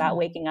something about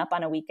waking up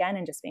on a weekend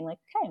and just being like,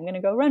 okay, I'm going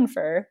to go run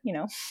for,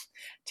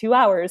 2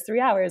 hours, 3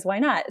 hours. Why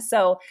not?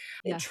 So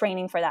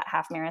training for that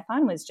half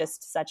marathon was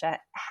just such a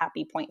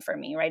happy point for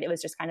me, right? It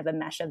was just kind of a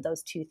mesh of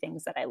those two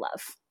things that I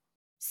love.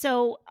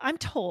 So I'm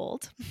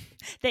told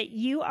that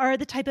you are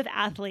the type of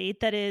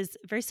athlete that is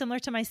very similar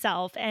to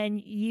myself, and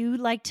you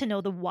like to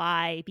know the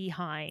why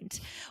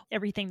behind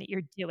everything that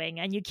you're doing,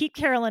 and you keep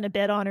Carolyn a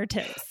bit on her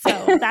toes.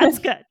 So that's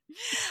good.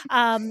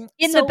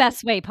 In the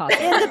best way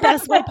possible. In the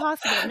best way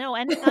possible. No,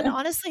 and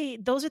honestly,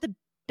 those are the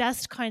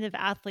best kind of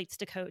athletes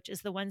to coach,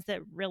 is the ones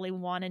that really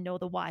want to know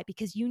the why,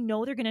 because you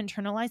know they're going to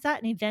internalize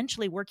that and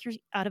eventually work you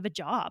out of a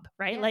job,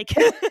 right? Yeah. Like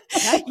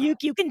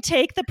you can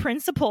take the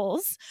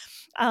principles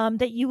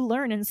that you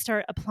learn and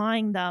start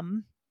applying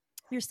them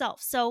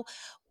yourself. So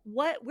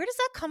where does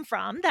that come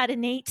from? That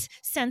innate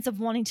sense of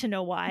wanting to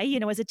know why?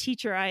 You know, as a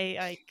teacher,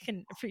 I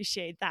can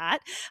appreciate that.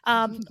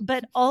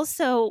 But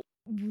also,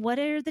 what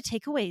are the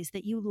takeaways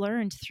that you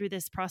learned through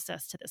this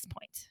process to this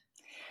point?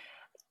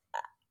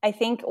 I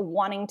think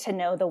wanting to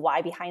know the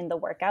why behind the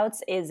workouts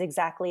is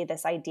exactly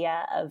this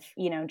idea of,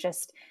 you know,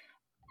 just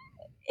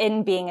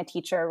in being a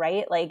teacher,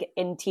 right? Like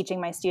in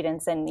teaching my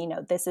students, and, you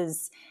know, this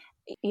is,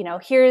 you know,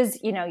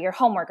 here's, you know, your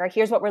homework, or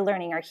here's what we're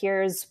learning, or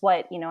here's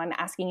what, you know, I'm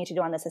asking you to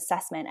do on this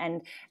assessment,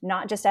 and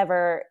not just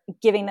ever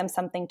giving them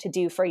something to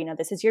do for, you know,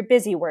 this is your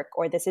busy work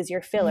or this is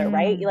your filler,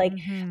 right? Like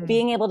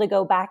being able to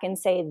go back and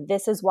say,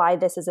 this is why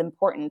this is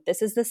important.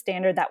 This is the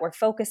standard that we're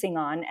focusing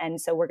on. And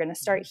so we're going to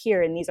start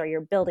here, and these are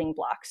your building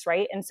blocks,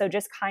 right? And so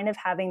just kind of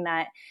having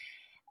that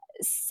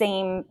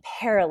same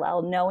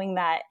parallel, knowing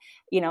that,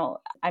 you know,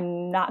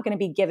 I'm not going to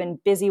be given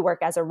busy work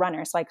as a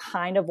runner. So I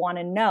kind of want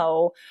to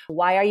know,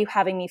 why are you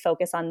having me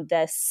focus on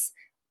this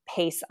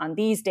pace on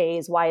these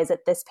days? Why is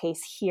it this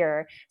pace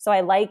here? So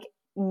I like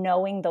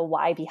knowing the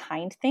why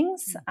behind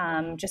things,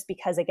 just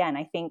because, again,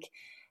 I think,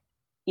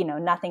 you know,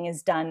 nothing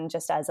is done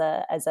just as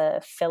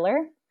a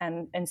filler.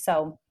 And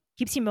so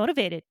keeps you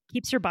motivated,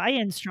 keeps your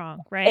buy-in strong,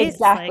 right?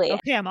 Exactly.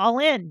 Like, okay, I'm all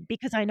in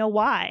because I know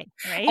why,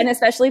 right? And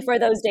especially for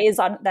those days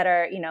that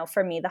are, you know,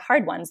 for me, the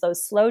hard ones,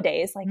 those slow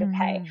days, like,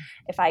 okay,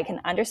 if I can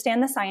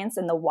understand the science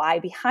and the why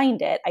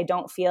behind it, I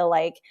don't feel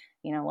like,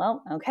 you know,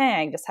 well, okay,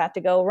 I just have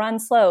to go run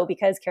slow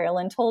because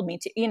Carolyn told me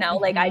to, you know,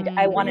 like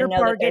I want to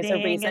know that there's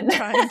a reason. And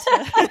trying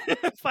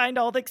to find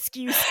all the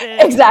excuses.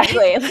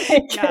 Exactly.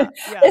 Right?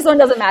 Like, this one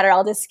doesn't matter.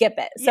 I'll just skip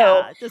it.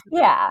 So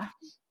yeah.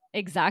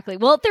 Exactly.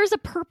 Well, there's a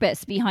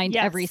purpose behind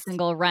every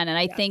single run. And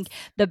I think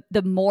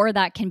the more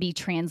that can be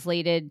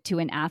translated to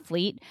an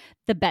athlete,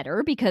 the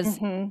better, because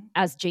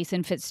as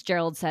Jason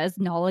Fitzgerald says,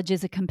 knowledge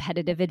is a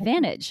competitive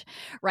advantage,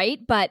 right?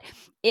 But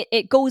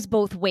it goes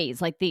both ways.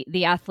 Like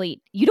the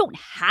athlete, you don't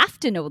have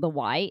to know the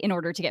why in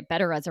order to get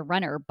better as a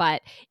runner,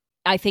 but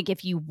I think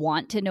if you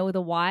want to know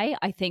the why,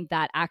 I think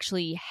that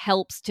actually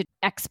helps to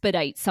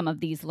expedite some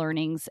of these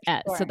learnings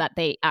so that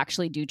they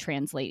actually do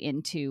translate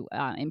into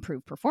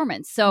improved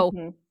performance. So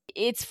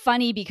it's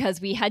funny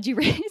because we had you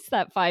race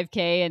that 5K,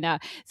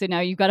 and so now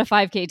you've got a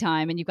 5K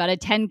time and you've got a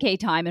 10K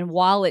time. And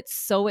while it's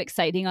so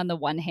exciting on the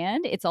one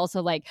hand, it's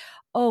also like,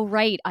 oh,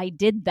 right, I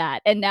did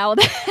that. And now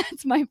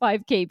that's my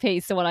 5K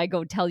pace. So when I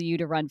go tell you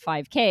to run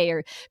 5K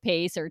or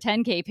pace or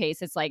 10K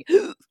pace, it's like,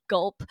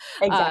 gulp.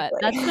 Exactly.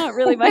 That's not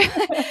really my,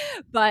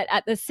 but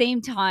at the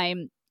same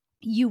time,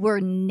 you were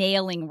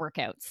nailing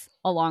workouts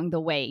along the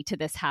way to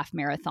this half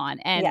marathon.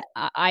 And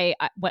I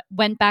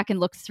went back and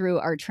looked through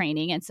our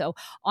training. And so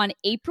on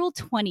April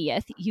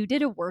 20th, you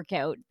did a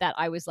workout that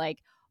I was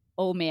like,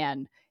 oh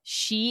man,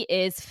 she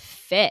is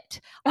fit.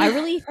 I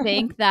really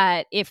think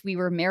that if we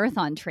were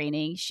marathon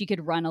training, she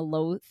could run a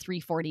low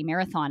 3:40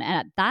 marathon. And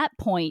at that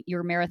point,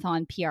 your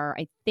marathon PR,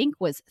 I think,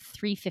 was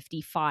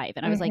 3:55.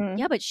 And I was like,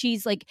 yeah, but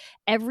she's like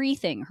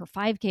everything, her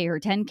 5K, her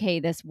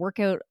 10K, this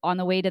workout on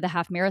the way to the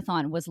half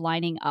marathon was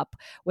lining up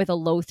with a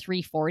low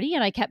 3:40.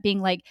 And I kept being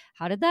like,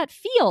 how did that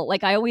feel?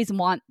 Like, I always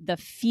want the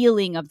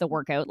feeling of the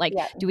workout. Like,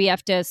 do we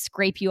have to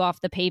scrape you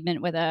off the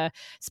pavement with a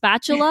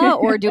spatula?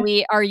 Or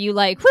are you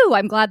like, whoo,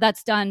 I'm glad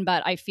that's done,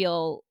 but I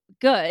feel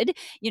good,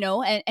 you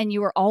know, and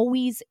you were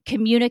always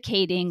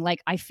communicating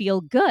like, I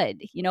feel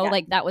good, you know,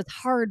 like that was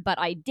hard, but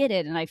I did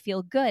it and I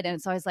feel good.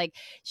 And so I was like,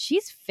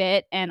 she's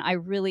fit. And I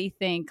really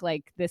think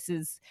like this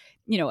is,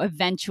 you know,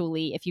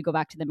 eventually, if you go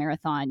back to the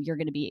marathon, you're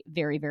going to be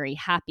very, very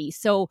happy.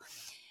 So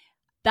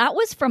that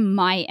was from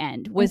my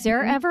end. Was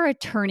there ever a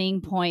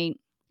turning point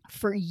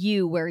for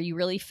you where you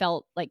really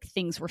felt like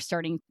things were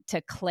starting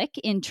to click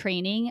in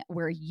training,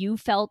 where you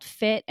felt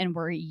fit and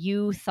where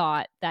you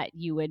thought that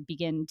you would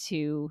begin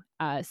to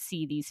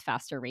see these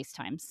faster race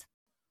times?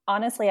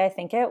 Honestly, I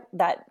think it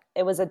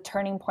was a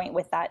turning point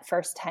with that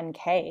first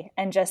 10K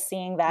and just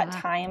seeing that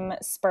time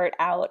spurt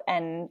out.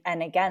 And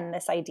again,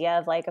 this idea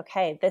of like,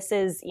 okay, this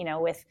is, you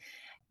know, with,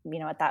 you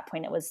know, at that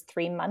point it was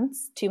 2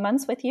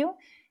 months with you.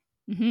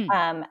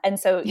 And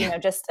so, you know,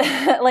 just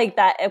like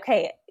that,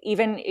 okay,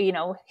 even, you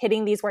know,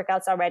 hitting these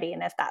workouts already.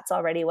 And if that's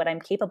already what I'm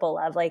capable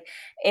of, like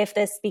if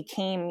this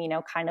became, you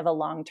know, kind of a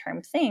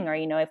long-term thing, or,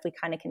 you know, if we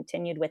kind of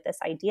continued with this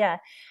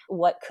idea,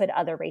 what could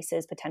other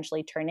races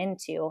potentially turn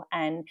into?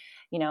 And,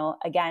 you know,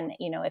 again,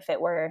 you know, if it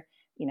were,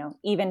 you know,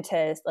 even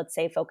to, let's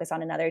say, focus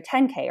on another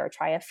 10K or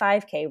try a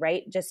 5K,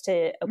 right? Just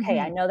to, okay,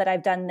 I know that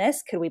I've done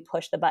this. Could we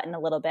push the button a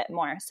little bit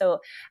more? So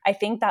I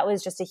think that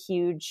was just a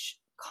huge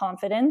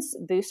confidence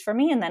boost for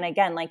me. And then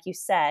again, like you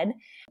said,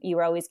 you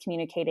were always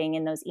communicating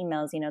in those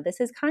emails, this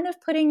is kind of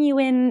putting you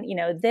in,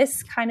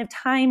 this kind of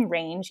time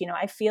range.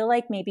 I feel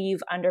like maybe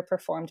you've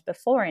underperformed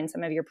before in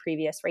some of your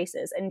previous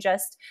races. And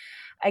just,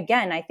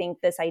 again, I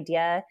think this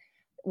idea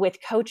with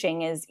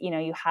coaching is,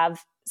 you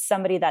have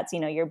somebody that's,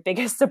 your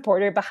biggest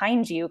supporter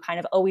behind you, kind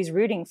of always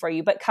rooting for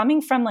you, but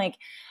coming from like,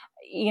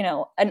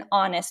 an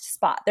honest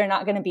spot. They're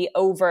not going to be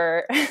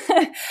over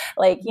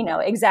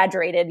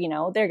exaggerated,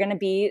 they're going to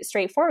be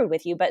straightforward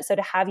with you. But so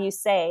to have you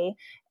say,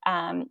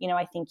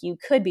 I think you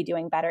could be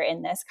doing better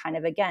in this, kind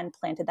of, again,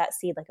 planted that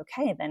seed, like,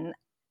 okay, then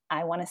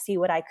I want to see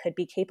what I could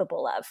be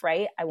capable of,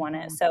 right? I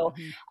want to. So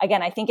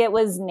again, I think it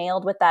was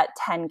nailed with that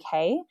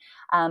 10K,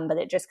 but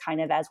it just kind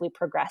of, as we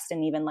progressed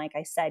and even, like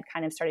I said,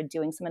 kind of started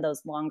doing some of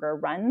those longer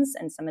runs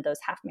and some of those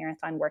half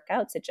marathon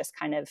workouts, it just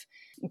kind of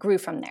grew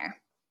from there.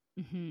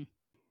 Mm-hmm.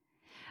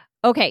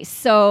 Okay,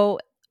 so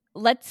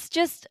let's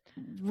just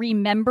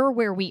remember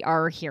where we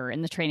are here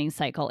in the training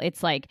cycle.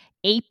 It's like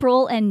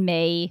April and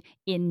May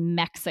in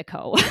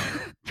Mexico,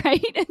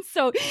 right? And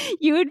so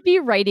you would be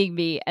writing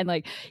me and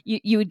like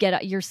you would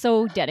get, you're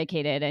so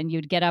dedicated, and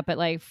you'd get up at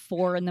like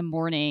 4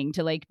 a.m.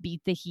 to like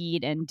beat the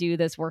heat and do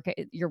this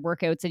your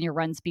workouts and your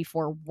runs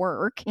before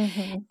work.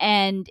 Mm-hmm.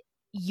 And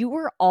you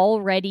were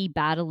already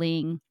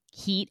battling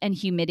heat and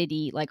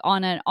humidity like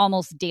on an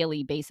almost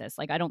daily basis.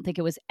 Like I don't think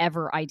it was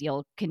ever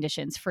ideal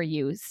conditions for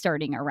you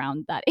starting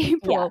around that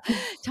April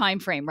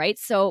timeframe, right?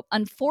 So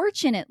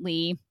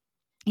unfortunately,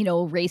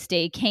 race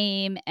day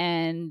came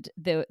and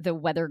the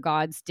weather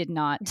gods did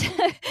not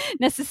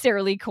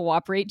necessarily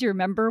cooperate. Do you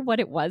remember what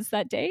it was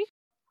that day?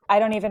 I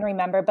don't even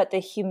remember, but the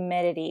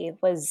humidity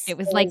was... It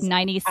was like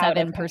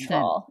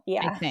 97%,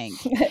 yeah. I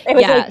think. It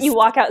was like you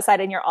walk outside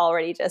and you're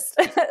already just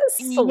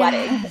sweating.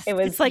 Yes. It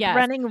was it's like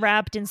running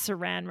wrapped in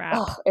saran wrap.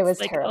 Oh, it was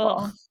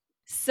terrible.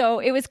 So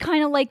it was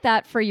kind of like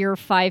that for your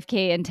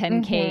 5K and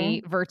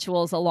 10K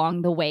virtuals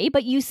along the way,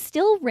 but you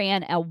still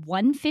ran a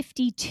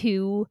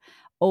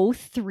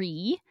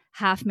 1:52:03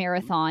 half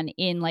marathon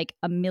in like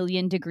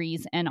 1,000,000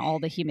 degrees and all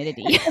the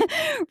humidity,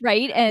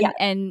 right?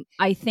 And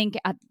I think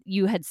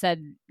you had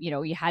said,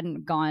 you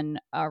hadn't gone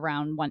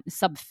around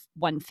sub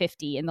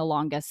 150 in the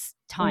longest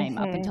time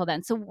up until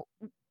then. So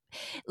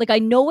like, I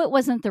know it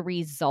wasn't the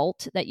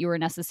result that you were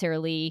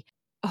necessarily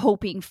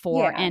hoping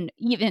for, and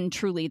even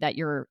truly that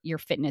your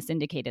fitness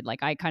indicated.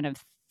 Like I kind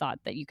of thought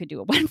that you could do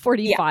a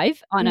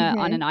 145 on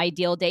an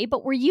ideal day,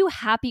 but were you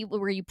happy?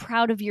 Were you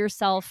proud of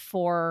yourself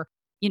for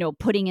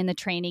putting in the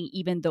training,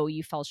 even though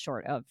you fell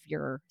short of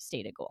your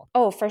stated goal?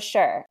 Oh, for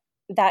sure.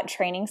 That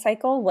training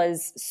cycle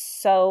was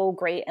so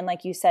great. And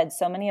like you said,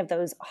 so many of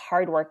those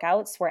hard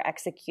workouts were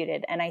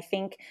executed. And I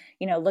think,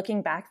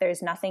 looking back,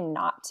 there's nothing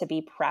not to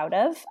be proud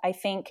of. I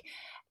think,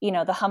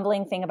 the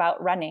humbling thing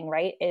about running,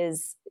 right,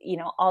 is,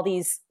 all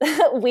these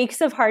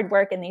weeks of hard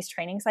work and these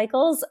training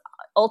cycles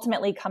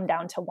ultimately come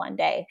down to one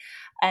day.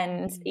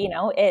 And,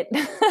 it,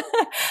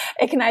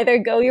 it can either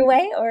go your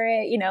way or,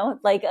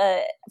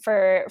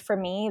 for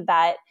me,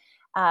 that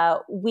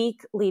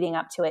week leading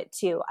up to it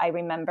too, I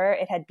remember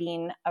it had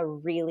been a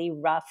really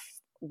rough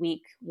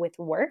week with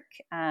work.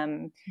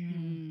 I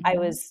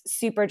was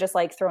super just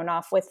like thrown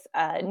off with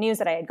news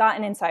that I had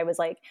gotten. And so I was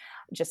like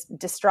just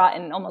distraught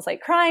and almost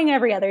like crying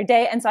every other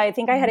day. And so I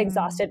think I had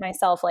exhausted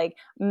myself like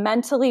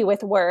mentally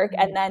with work.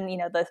 And then,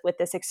 with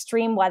this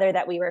extreme weather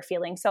that we were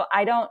feeling. So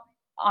I don't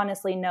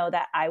honestly know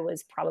that I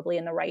was probably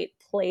in the right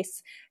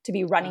place to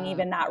be running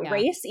even that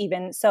race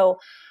even. So,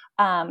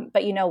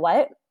 but you know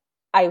what?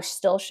 I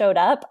still showed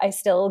up. I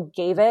still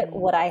gave it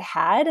what I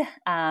had.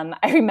 I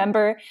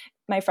remember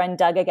my friend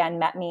Doug again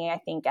met me, I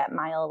think at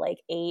mile like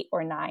 8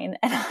 or 9.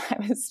 And I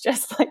was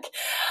just like,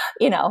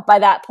 by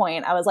that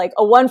point I was like,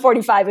 a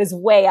 145 is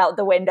way out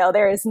the window.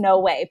 There is no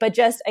way. But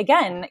just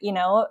again,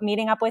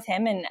 meeting up with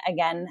him and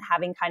again,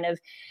 having kind of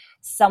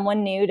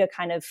someone new to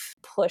kind of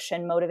push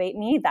and motivate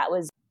me, that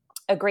was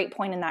a great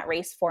point in that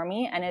race for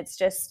me. And it's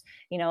just,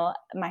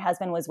 my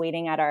husband was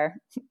waiting at our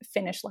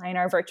finish line,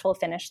 our virtual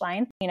finish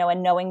line,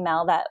 and knowing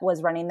Mel that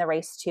was running the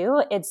race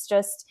too, it's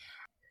just,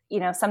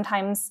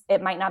 sometimes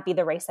it might not be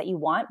the race that you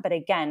want, but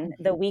again,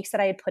 the weeks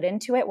that I had put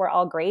into it were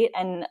all great.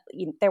 And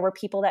there were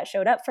people that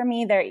showed up for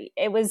me there.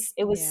 It was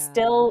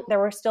still, there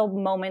were still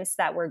moments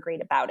that were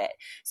great about it.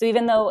 So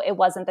even though it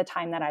wasn't the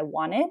time that I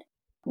wanted,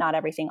 not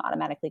everything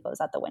automatically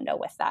goes out the window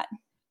with that.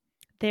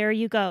 There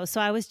you go.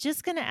 So I was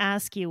just going to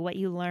ask you what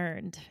you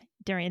learned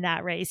during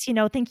that race.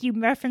 I think you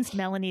referenced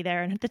Melanie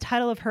there, and the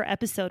title of her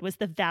episode was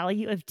The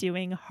Value of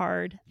Doing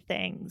Hard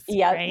Things.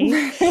 Yeah.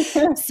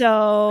 Right?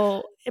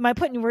 So am I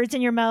putting words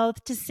in your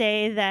mouth to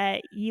say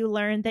that you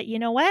learned that,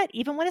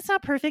 even when it's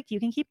not perfect, you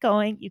can keep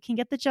going, you can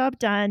get the job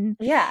done.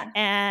 Yeah.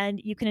 And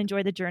you can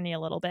enjoy the journey a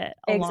little bit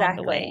along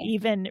the way,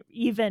 even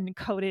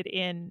coated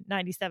in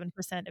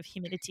 97% of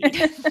humidity.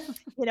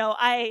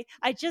 I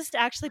just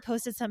actually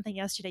posted something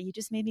yesterday. You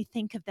just made me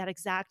think of that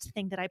exact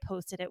thing that I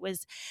posted. It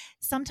was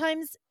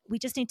sometimes we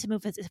just need to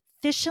move as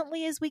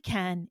efficiently as we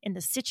can in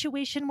the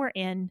situation we're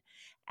in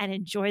and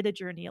enjoy the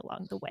journey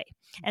along the way.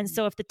 And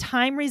so if the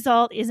time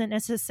result isn't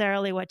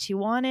necessarily what you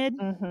wanted,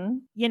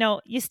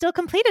 you still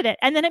completed it.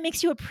 And then it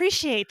makes you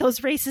appreciate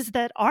those races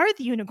that are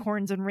the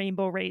unicorns and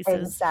rainbow races.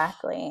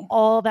 Exactly.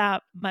 All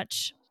that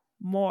much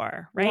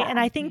more, right? Yeah. And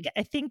I think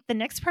the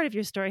next part of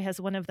your story has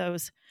one of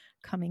those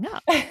coming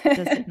up,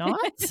 does it not?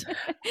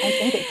 I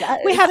think it does.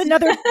 We had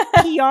another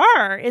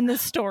PR in the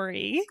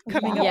story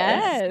coming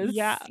up.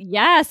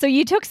 Yeah. So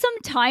you took some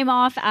time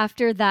off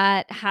after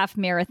that half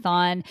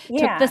marathon,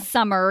 took the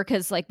summer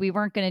because we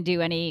weren't going to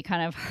do any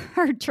kind of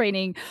hard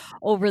training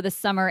over the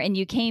summer. And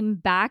you came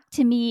back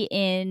to me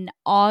in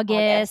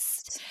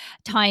August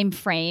time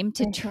frame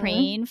to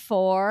train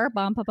for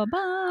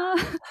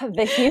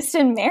the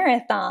Houston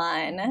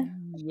Marathon.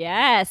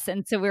 Yes.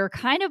 And so we were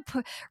kind of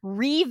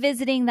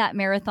revisiting that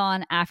marathon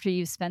after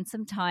you spent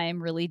some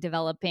time really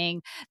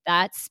developing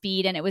that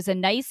speed. And it was a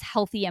nice,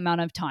 healthy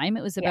amount of time.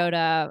 It was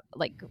about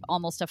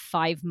almost a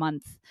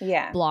 5-month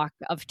block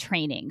of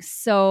training.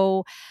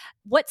 So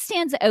what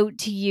stands out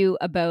to you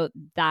about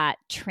that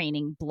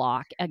training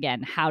block?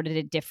 Again, how did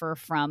it differ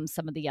from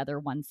some of the other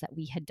ones that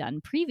we had done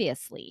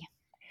previously?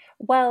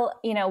 Well,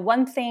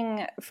 one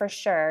thing for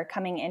sure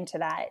coming into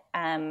that,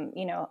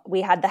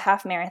 we had the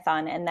half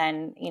marathon and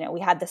then, we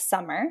had the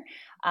summer,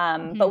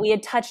 but we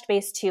had touched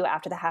base too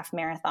after the half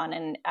marathon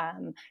and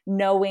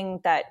knowing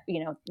that,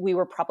 we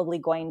were probably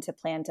going to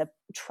plan to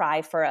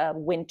try for a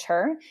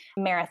winter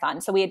marathon.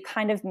 So we had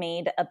kind of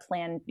made a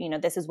plan,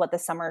 this is what the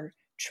summer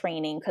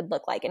training could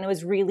look like. And it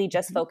was really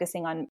just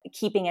focusing on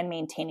keeping and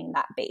maintaining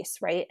that base,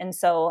 right? And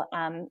so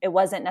it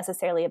wasn't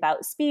necessarily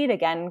about speed,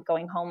 again,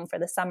 going home for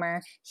the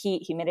summer,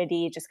 heat,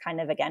 humidity, just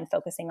kind of, again,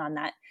 focusing on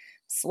that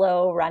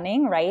slow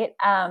running, right?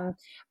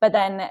 But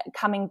then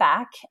coming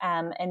back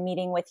and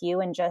meeting with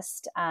you and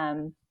just,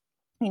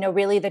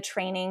 really the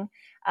training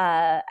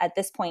at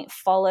this point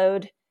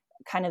followed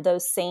kind of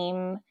those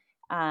same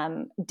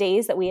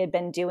days that we had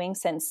been doing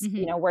since,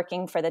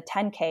 working for the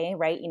 10K,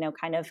 right?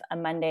 Kind of a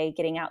Monday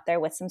getting out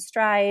there with some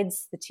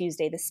strides, the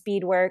Tuesday, the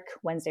speed work,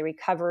 Wednesday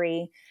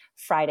recovery,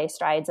 Friday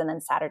strides, and then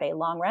Saturday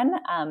long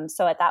run.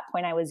 So at that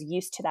point I was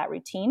used to that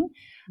routine,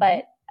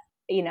 but,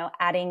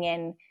 adding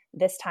in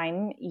this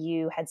time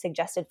you had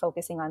suggested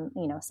focusing on,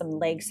 some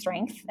leg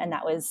strength. And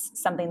that was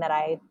something that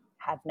I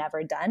have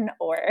never done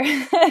or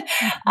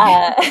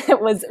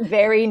was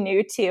very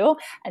new to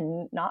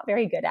and not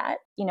very good at.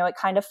 It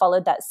kind of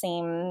followed that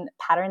same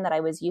pattern that I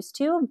was used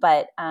to.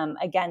 But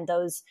again,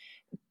 those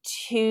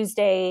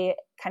Tuesday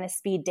kind of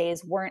speed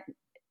days weren't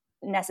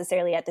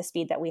necessarily at the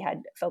speed that we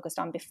had focused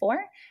on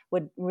before,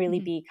 would really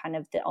be kind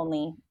of the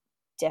only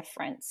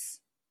difference.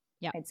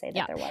 I'd say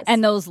that there was.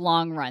 And those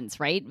long runs,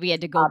 right? We had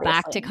to go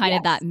back to kind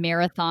of that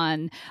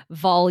marathon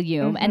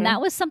volume. And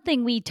that was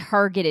something we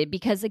targeted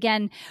because,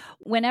 again,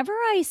 whenever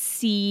I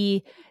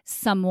see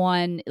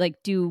someone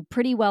do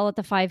pretty well at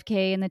the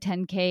 5K and the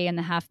 10K and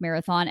the half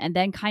marathon and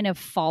then kind of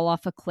fall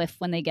off a cliff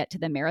when they get to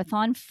the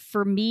marathon,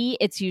 for me,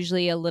 it's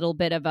usually a little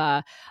bit of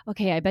I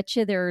bet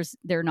you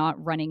they're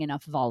not running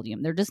enough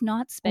volume. They're just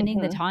not spending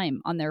the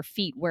time on their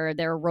feet where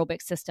their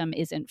aerobic system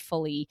isn't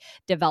fully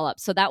developed.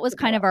 So that was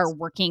kind of our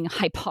working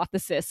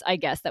hypothesis, I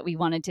guess, that we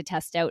wanted to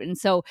test out. And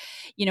so,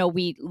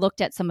 we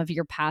looked at some of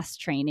your past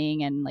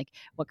training and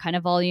what kind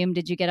of volume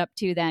did you get up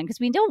to then? Because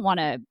we don't want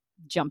to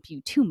jump you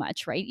too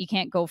much, right? You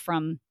can't go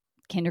from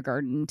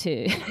kindergarten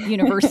to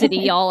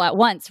university all at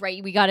once,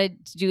 right? We got to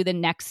do the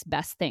next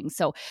best thing.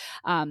 So,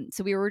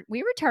 we were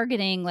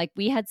targeting,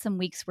 we had some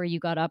weeks where you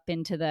got up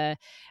into the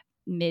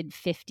mid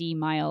 50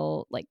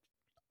 mile,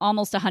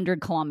 almost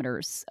 100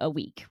 kilometers a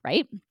week,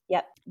 right?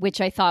 Yep.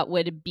 Which I thought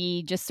would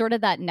be just sort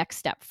of that next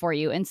step for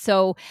you. And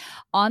so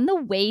on the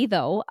way,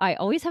 though, I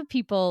always have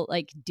people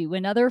do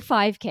another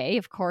 5K.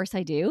 Of course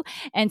I do.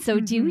 And so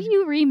do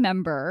you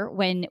remember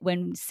when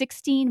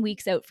 16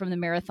 weeks out from the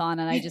marathon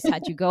and I just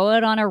had you go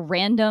out on a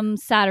random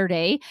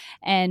Saturday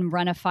and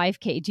run a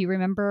 5K? Do you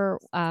remember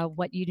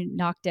what you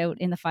knocked out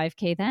in the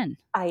 5K then?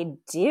 I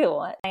do.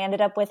 I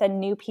ended up with a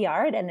new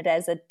PR. It ended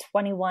as a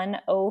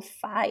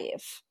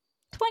 21:05.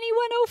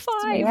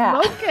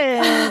 21:05.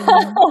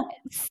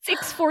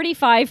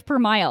 6:45 per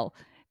mile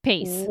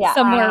pace,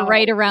 somewhere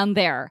right around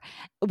there,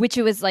 which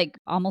it was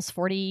almost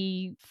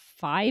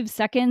 45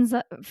 seconds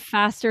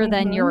faster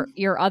than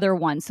your other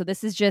one. So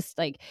this is just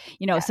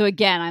so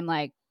again, I'm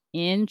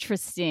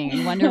interesting.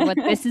 I wonder what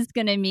this is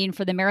going to mean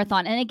for the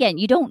marathon. And again,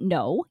 you don't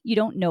know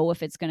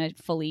if it's going to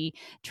fully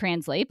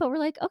translate, but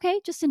we're okay,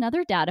 just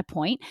another data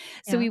point.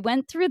 So we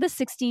went through the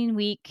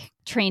 16-week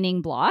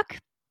training block.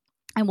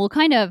 And we'll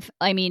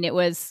it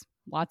was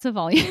lots of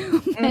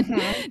volume,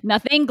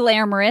 nothing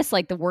glamorous.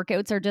 The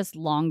workouts are just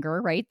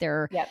longer, right?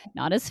 They're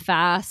not as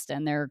fast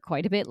and they're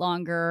quite a bit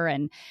longer.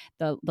 And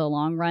the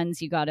long runs,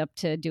 you got up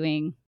to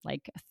doing a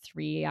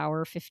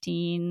 3-hour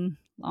 15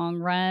 long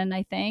run,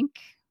 I think.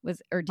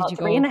 Or did you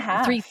go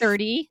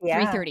 3:30?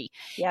 Yeah. 3:30.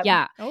 Yep.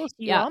 Yeah. Oh, so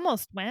you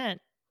almost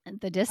went.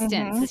 The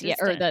distance,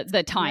 or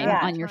the time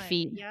on your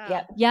feet.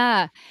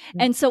 Yeah.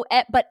 And so,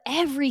 but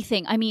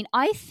everything,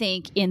 I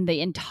think in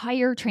the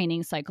entire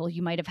training cycle,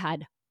 you might have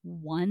had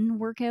one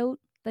workout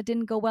that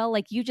didn't go well?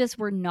 Like you just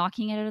were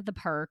knocking it out of the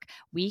park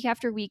week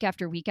after week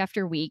after week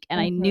after week. And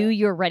I knew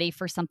you were ready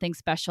for something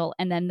special.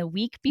 And then the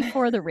week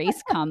before the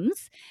race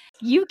comes,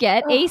 you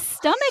get a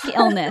stomach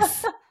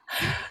illness.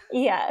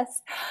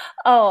 Yes.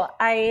 Oh,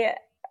 I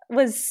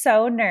was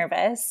so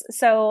nervous.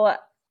 So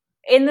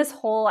in this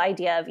whole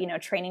idea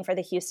of, training for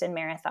the Houston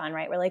Marathon,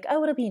 right? We're like,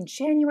 oh, it'll be in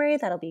January.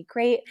 That'll be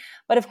great.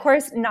 But of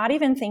course, not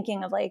even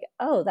thinking of like,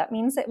 oh, that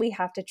means that we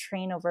have to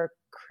train over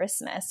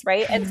Christmas,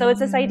 right? And so it's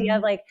this idea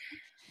of like,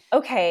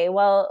 okay,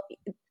 well,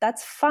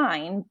 that's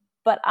fine.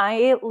 But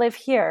I live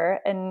here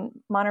in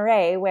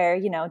Monterey where,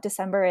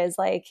 December is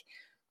like,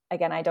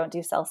 again, I don't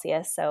do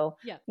Celsius. So,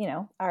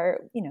 our,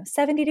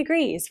 70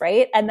 degrees,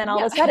 right? And then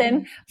all of a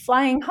sudden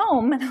flying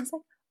home and I was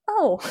like,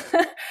 oh,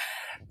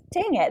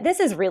 dang it, this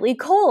is really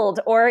cold.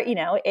 Or,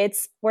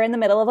 we're in the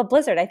middle of a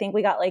blizzard. I think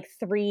we got like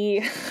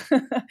 3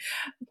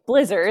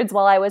 blizzards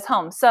while I was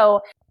home.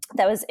 So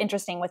that was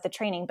interesting with the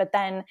training. But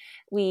then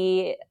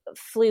we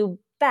flew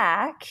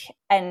back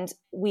and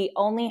we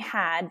only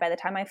had, by the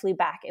time I flew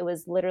back, it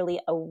was literally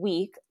a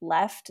week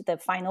left, the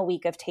final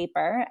week of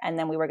taper. And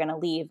then we were going to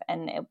leave.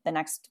 And the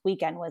next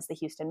weekend was the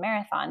Houston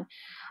Marathon.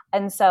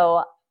 And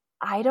so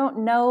I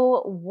don't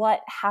know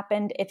what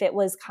happened, if it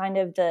was kind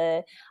of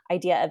the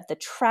idea of the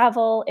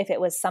travel, if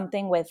it was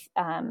something with,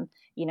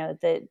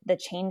 the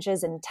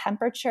changes in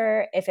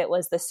temperature, if it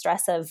was the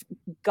stress of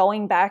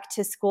going back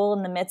to school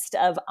in the midst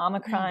of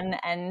Omicron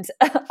and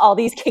all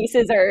these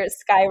cases are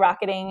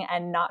skyrocketing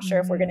and not sure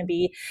if we're going to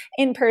be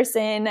in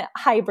person,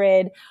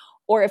 hybrid,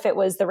 or if it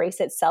was the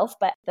race itself.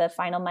 But the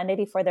final Monday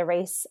before the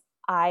race,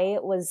 I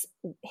was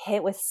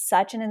hit with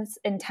such an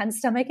intense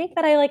stomachache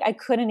that I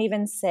couldn't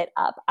even sit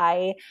up.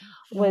 I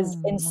was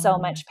in so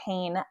much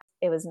pain.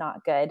 It was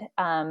not good.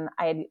 I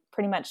had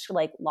pretty much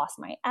lost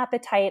my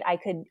appetite. I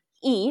could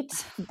eat,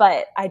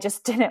 but I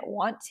just didn't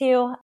want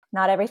to.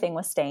 Not everything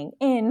was staying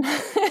in.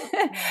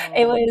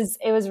 It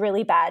was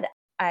really bad.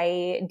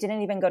 I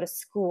didn't even go to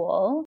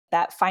school.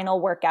 That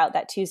final workout,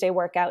 that Tuesday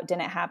workout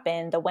didn't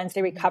happen. The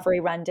Wednesday recovery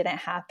run didn't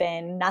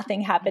happen. Nothing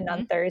happened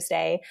on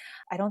Thursday.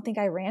 I don't think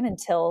I ran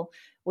until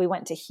we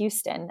went to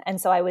Houston. And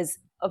so I was,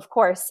 of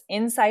course,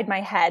 inside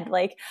my head,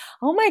 like,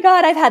 oh my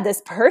God, I've had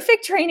this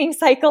perfect training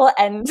cycle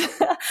and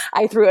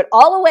I threw it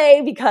all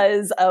away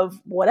because of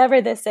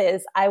whatever this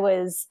is. I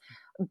was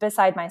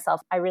beside myself.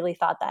 I really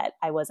thought that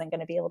I wasn't going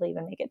to be able to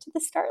even make it to the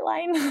start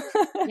line.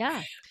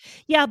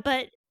 Yeah,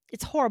 but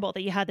it's horrible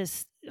that you had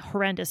this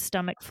horrendous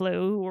stomach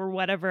flu or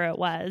whatever it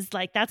was.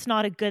 Like, that's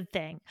not a good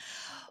thing.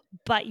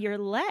 But your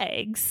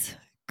legs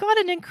got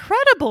an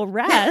incredible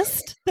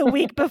rest the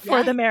week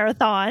before the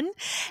marathon.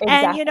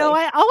 Exactly. And,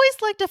 I always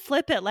like to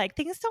flip it. Like,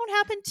 things don't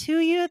happen to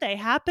you. They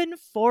happen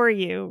for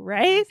you.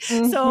 Right.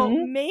 So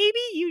maybe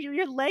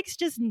your legs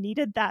just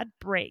needed that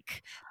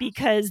break,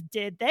 because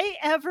did they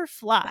ever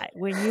fly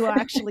when you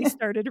actually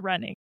started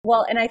running?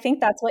 Well, and I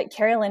think that's what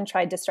Carolyn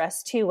tried to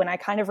stress too. When I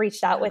kind of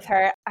reached out with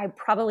her, I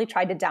probably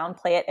tried to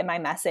downplay it in my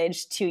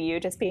message to you,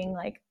 just being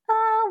like,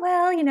 oh,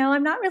 well,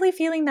 I'm not really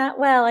feeling that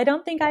well. I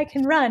don't think I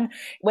can run.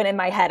 When in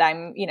my head,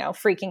 I'm,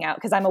 freaking out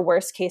because I'm a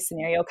worst case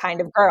scenario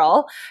kind of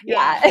girl.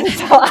 Yeah. And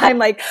so I'm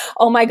like,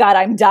 oh my God,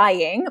 I'm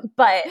dying.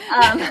 But,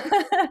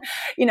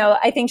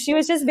 I think she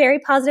was just very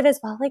positive as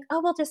well. Like,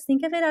 oh, well, just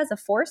think of it as a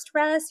forced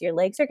rest. Your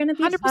legs are going to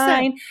be 100%.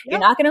 Fine. Yep. You're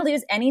not going to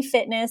lose any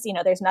fitness.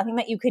 There's nothing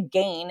that you could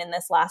gain in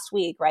this last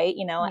week, right?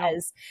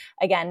 As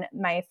again,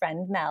 my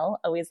friend Mel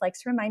always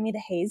likes to remind me, the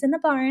hay's in the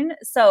barn.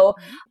 So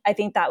I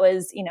think that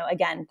was,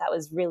 again, that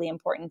was really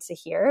important to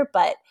hear.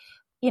 But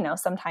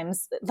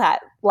sometimes that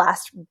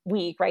last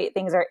week, right,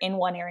 things are in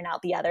one ear and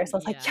out the other. So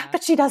it's like, yeah,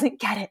 but she doesn't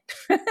get it.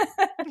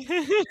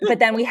 But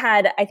then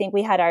I think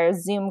we had our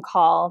Zoom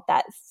call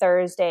that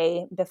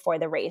Thursday before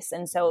the race.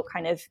 And so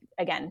kind of,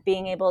 again,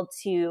 being able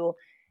to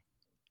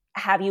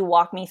have you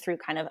walk me through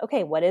kind of,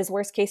 okay, what is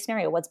worst case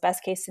scenario? What's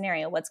best case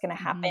scenario? What's going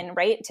to happen,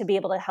 right? To be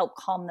able to help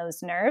calm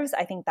those nerves.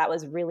 I think that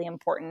was really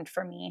important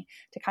for me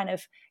to kind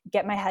of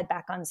get my head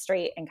back on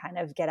straight and kind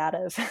of get out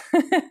of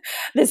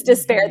this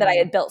despair that I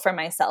had built for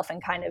myself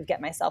and kind of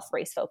get myself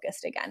race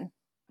focused again.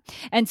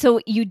 And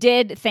so you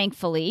did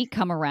thankfully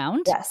come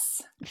around.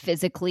 Yes.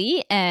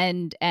 Physically.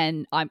 And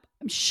I'm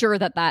sure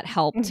that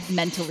helped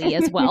mentally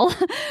as well,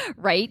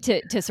 right?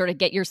 To sort of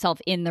get yourself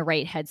in the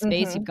right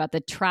headspace. You've got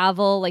the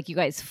travel, like you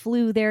guys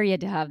flew there, you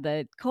had to have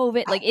the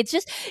COVID. Like it's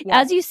just,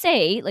 as you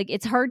say, like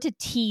it's hard to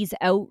tease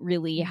out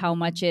really how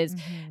much is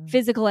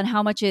physical and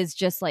how much is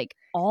just like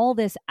all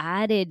this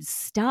added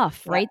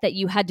stuff, right? That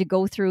you had to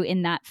go through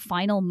in that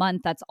final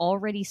month that's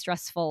already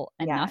stressful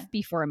enough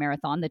before a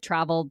marathon, the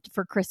travel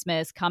for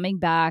Christmas, coming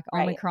back,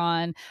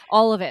 Omicron,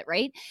 all of it,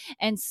 right?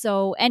 And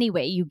so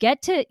anyway, you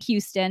get to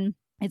Houston.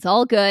 It's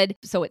all good.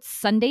 So it's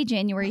Sunday,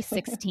 January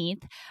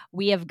 16th.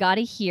 We have got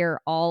to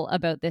hear all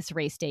about this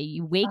race day.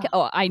 You wake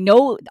I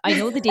know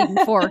the day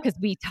before because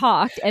we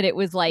talked and it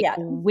was like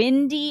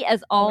windy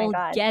as all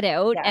get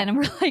out. Yeah. And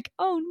we're like,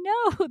 oh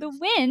no, the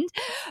wind.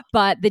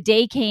 But the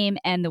day came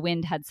and the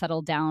wind had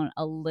settled down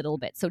a little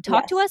bit. So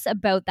talk to us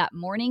about that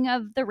morning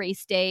of the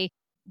race day.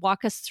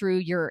 walk us through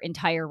your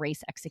entire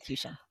race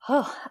execution.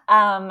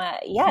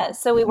 Yeah.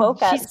 So we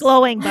woke up. She's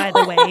glowing, by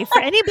the way.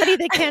 For anybody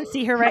that can't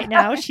see her right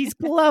now, she's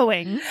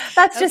glowing.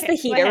 That's just the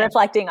heater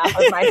reflecting off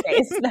of my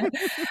face.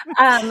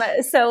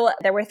 So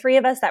there were 3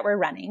 of us that were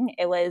running.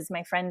 It was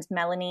my friend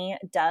Melanie,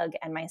 Doug,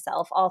 and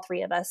myself, all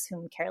 3 of us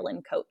whom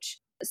Carolyn coach.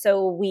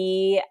 So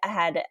we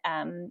had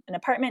an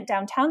apartment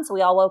downtown. So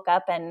we all woke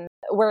up and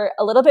were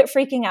a little bit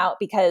freaking out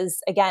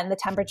because, again, the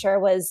temperature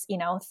was,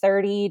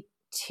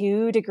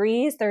 32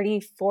 degrees,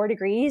 34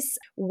 degrees,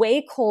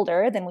 way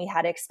colder than we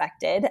had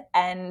expected.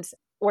 And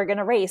we're going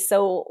to race.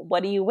 So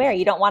what do you wear?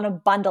 You don't want to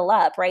bundle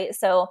up, right?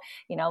 So,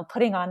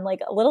 putting on like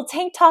a little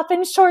tank top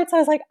and shorts, I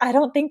was like, I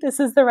don't think this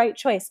is the right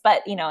choice.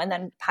 But, and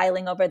then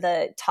piling over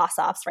the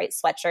toss-offs, right?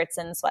 Sweatshirts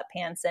and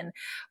sweatpants. And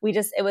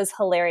it was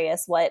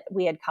hilarious what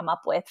we had come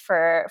up with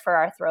for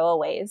our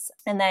throwaways.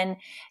 And then,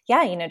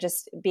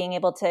 just being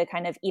able to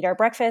kind of eat our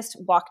breakfast,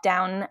 walk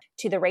down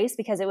to the race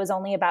because it was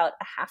only about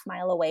a half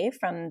mile away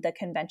from the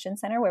convention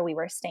center where we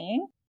were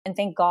staying. And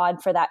thank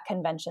God for that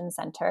convention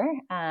center.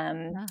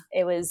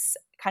 It was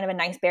kind of a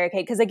nice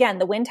barricade because, again,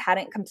 the wind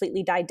hadn't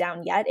completely died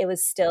down yet. It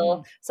was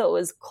still, so it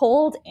was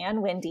cold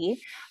and windy.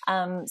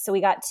 So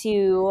we got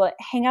to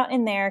hang out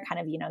in there,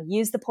 kind of,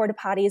 use the porta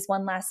potties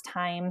one last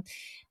time.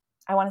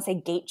 I want to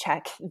say gate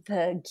check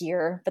the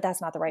gear, but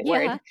that's not the right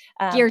word.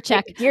 Gear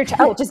check.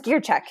 Oh, just gear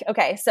check.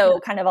 Okay. So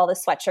kind of all the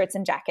sweatshirts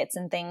and jackets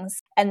and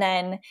things. And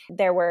then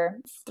there were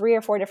 3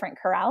 or 4 different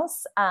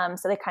corrals.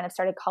 So they kind of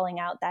started calling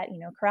out that,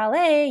 corral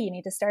A, you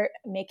need to start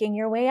making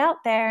your way out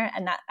there.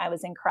 And that I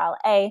was in corral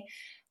A.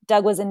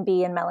 Doug was in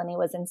B and Melanie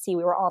was in C.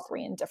 We were all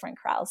 3 in different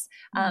corrals.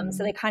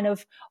 So they kind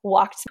of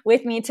walked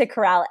with me to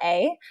corral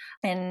A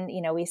and,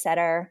 we said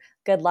our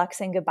good lucks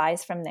and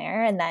goodbyes from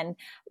there. And then,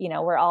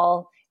 we're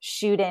all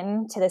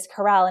shooting to this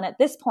corral. And at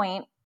this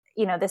point,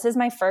 this is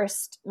my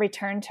first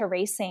return to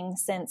racing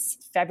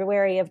since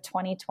February of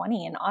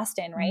 2020 in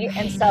Austin. Right.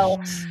 And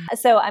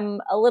so I'm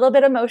a little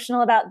bit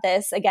emotional about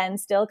this. Again,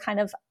 still kind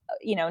of,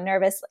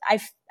 nervous.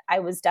 I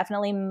was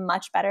definitely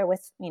much better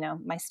with,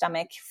 my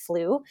stomach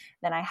flu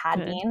than I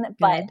had been,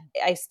 but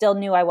I still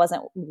knew I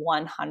wasn't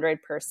 100%.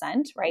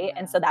 Right. Yeah.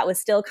 And so that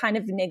was still kind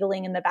of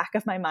niggling in the back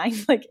of my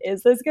mind. Like,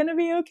 is this going to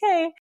be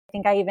okay? I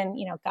think I even,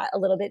 got a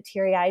little bit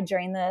teary-eyed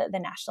during the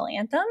national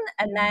anthem.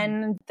 And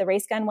then the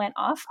race gun went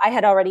off. I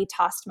had already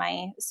tossed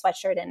my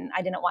sweatshirt and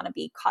I didn't want to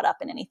be caught up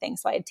in anything.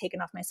 So I had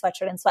taken off my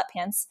sweatshirt and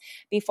sweatpants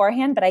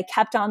beforehand, but I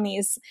kept on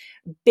these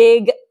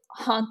big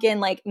honkin'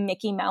 like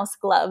Mickey Mouse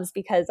gloves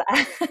because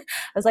I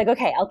was like,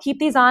 okay, I'll keep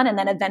these on. And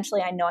then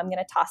eventually I know I'm going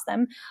to toss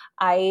them.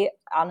 I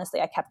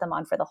kept them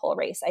on for the whole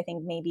race. I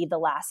think maybe the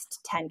last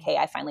 10K,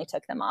 I finally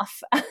took them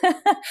off.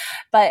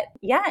 But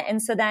yeah.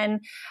 And so then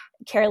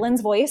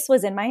Carolyn's voice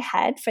was in my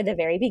head for the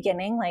very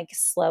beginning, like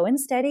slow and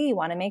steady. You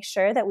want to make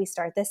sure that we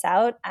start this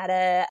out at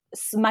a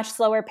much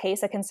slower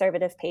pace, a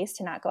conservative pace,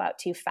 to not go out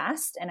too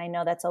fast. And I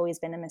know that's always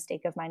been a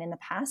mistake of mine in the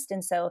past.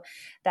 And so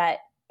that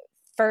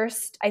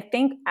first, I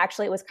think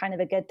actually it was kind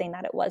of a good thing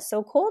that it was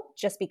so cold,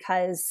 just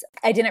because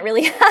I didn't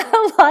really have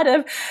a lot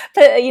of,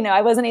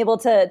 I wasn't able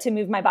to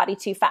move my body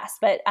too fast.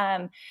 But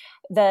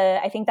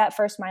I think that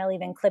first mile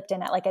even clipped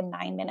in at like a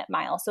 9-minute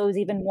mile. So it was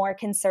even more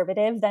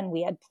conservative than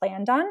we had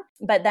planned on.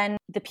 But then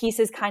the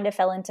pieces kind of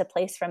fell into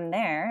place from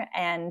there.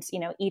 And,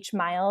 each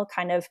mile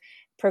kind of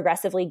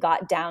progressively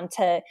got down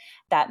to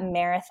that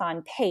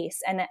marathon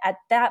pace. And at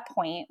that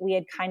point, we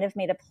had kind of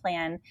made a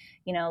plan,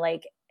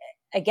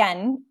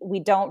 again, we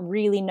don't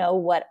really know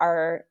what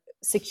our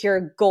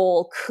secure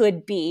goal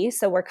could be.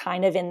 So we're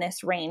kind of in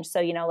this range.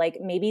 So,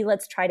 maybe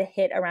let's try to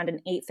hit around an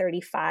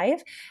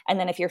 8:35. And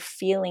then if you're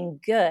feeling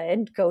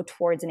good, go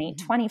towards an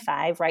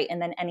 8:25, right?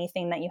 And then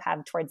anything that you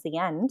have towards the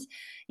end,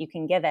 you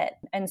can give it.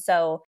 And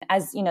so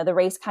as, the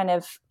race kind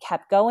of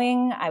kept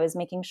going, I was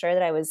making sure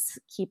that I was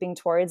keeping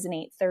towards an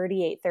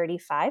 8:30,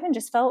 8:35 and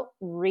just felt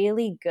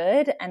really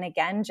good. And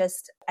again,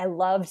 I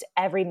loved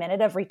every minute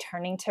of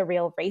returning to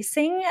real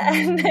racing.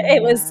 And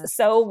it was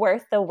so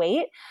worth the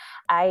wait.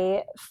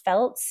 I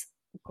felt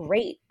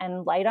great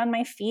and light on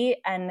my feet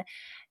and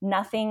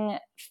nothing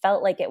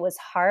felt like it was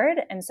hard.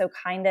 And so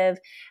kind of,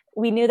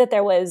 we knew that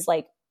there was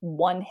like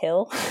one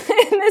hill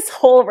in this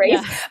whole race.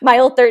 Yeah.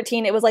 Mile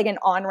 13, it was like an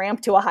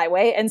on-ramp to a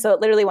highway. And so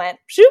it literally went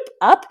shoop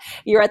up.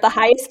 You're at the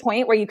highest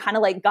point where you kind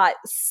of like got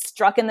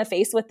struck in the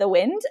face with the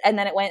wind, and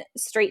then it went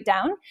straight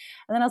down.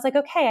 And then I was like,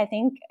 okay, I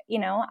think,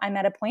 I'm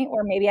at a point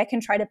where maybe I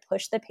can try to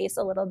push the pace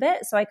a little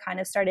bit. So I kind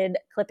of started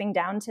clipping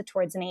down to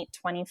towards an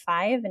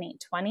 8:25 and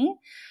 8:20.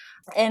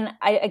 And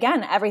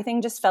again,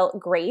 everything just felt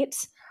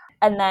great.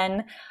 And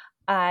then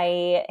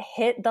I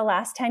hit the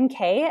last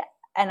 10K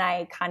and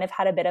I kind of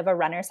had a bit of a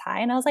runner's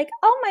high, and I was like,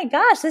 oh my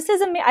gosh, this is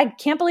I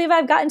can't believe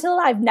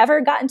I've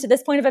never gotten to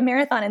this point of a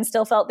marathon and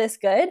still felt this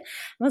good. I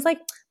was like,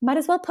 might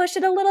as well push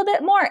it a little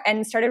bit more,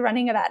 and started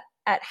running at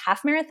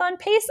half marathon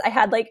pace. I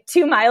had like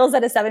 2 miles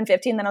at a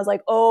 7:15. Then I was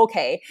like, oh,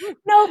 okay,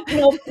 nope.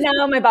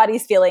 Now my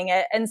body's feeling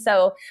it. And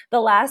so the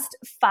last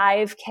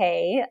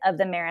 5K of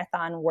the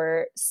marathon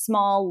were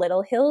small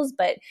little hills,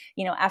 but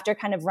after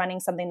kind of running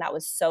something that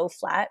was so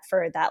flat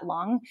for that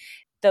long,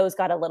 those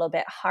got a little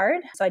bit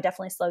hard. So I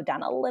definitely slowed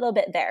down a little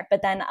bit there.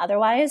 But then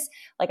otherwise,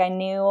 like I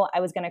knew I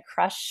was going to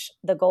crush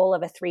the goal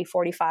of a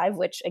 3:45,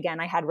 which again,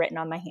 I had written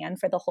on my hand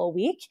for the whole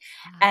week.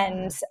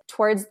 And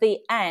towards the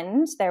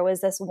end, there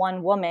was this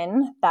one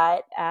woman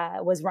that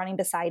was running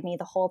beside me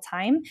the whole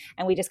time.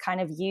 And we just kind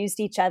of used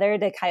each other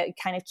to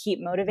kind of keep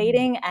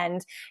motivating.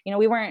 And,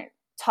 we weren't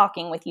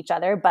talking with each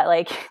other, but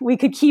like we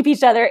could keep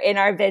each other in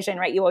our vision,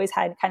 right? You always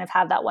had kind of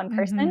have that one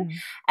person.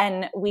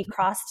 And we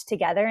crossed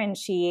together, and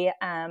she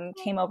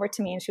came over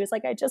to me and she was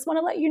like, I just want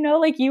to let you know,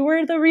 like you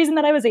were the reason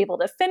that I was able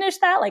to finish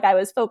that. Like I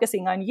was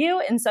focusing on you.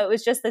 And so it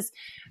was just this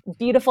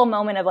beautiful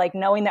moment of like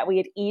knowing that we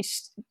had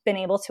each been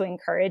able to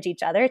encourage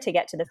each other to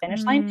get to the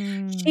finish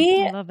line.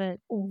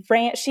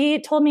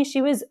 She told me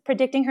she was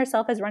predicting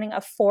herself as running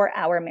a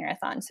 4-hour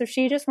marathon. So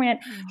she just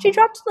she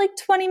dropped like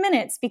 20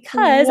 minutes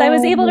because I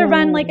was able to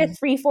run like a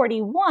 3:41.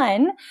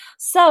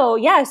 So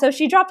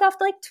she dropped off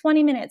like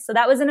 20 minutes. So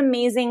that was an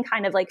amazing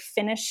kind of like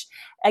finish.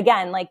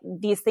 Again, like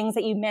these things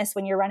that you miss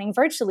when you're running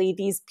virtually,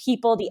 these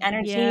people, the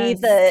energy,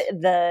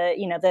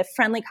 the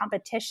friendly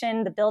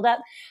competition, the build up.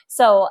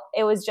 So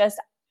it was just,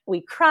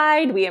 we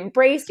cried, we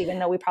embraced, even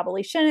though we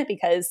probably shouldn't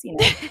because,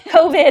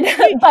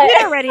 COVID. But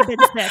we'd already been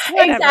sick.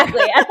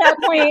 Exactly. At that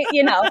point,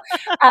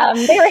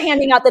 they were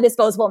handing out the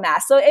disposable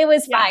masks. So it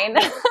was fine.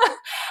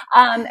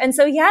 And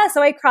so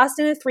I crossed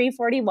in a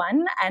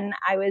 3:41, and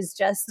I was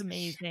just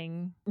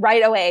amazing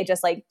right away,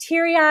 just like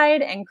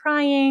teary-eyed and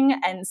crying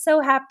and so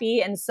happy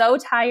and so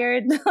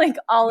tired, like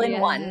all in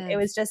one. It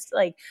was just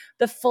like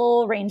the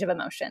full range of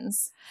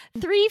emotions.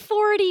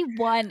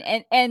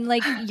 3:41 and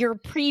like your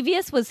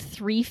previous was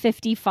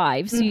 3:55.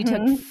 So you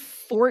took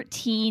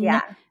 14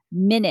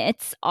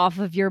 minutes off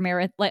of your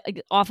marathon,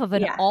 like off of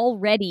an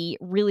already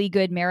really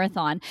good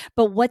marathon.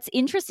 But what's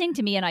interesting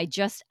to me, and I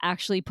just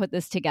actually put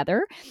this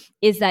together,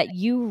 is that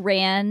you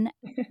ran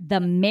the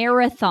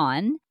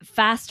marathon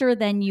faster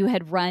than you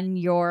had run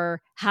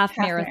your half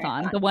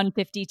marathon, the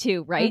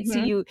 1:52, right?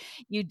 So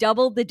you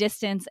doubled the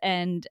distance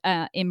and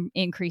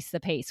increased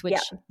the pace, which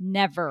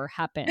never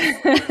happens.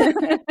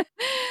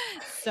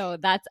 So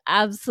that's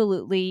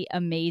absolutely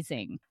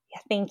amazing. Yeah,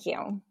 thank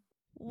you.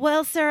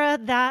 Well, Sarah,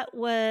 that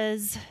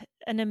was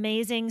an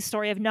amazing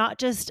story of not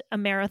just a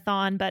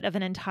marathon, but of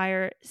an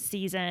entire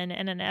season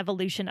and an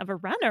evolution of a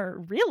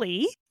runner,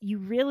 really. You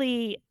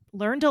really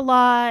learned a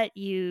lot.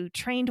 You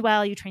trained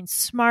well. You trained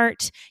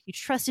smart. You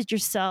trusted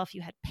yourself.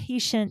 You had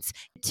patience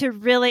to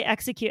really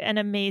execute an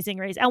amazing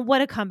race. And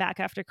what a comeback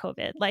after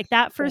COVID. Like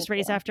that first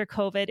race after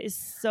COVID is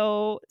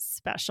so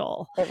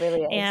special. It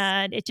really is.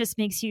 And it just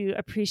makes you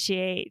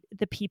appreciate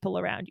the people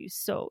around you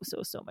so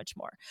much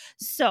more.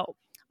 So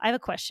I have a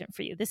question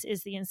for you. This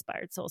is the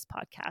Inspired Souls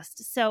podcast.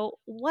 So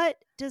what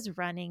does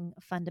running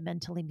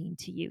fundamentally mean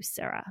to you,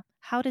 Sarah?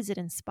 How does it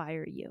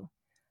inspire you?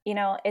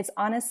 It's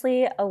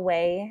honestly a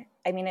way,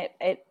 I mean,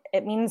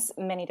 it means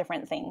many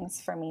different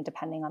things for me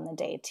depending on the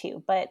day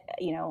too. But,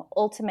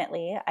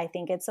 ultimately, I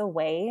think it's a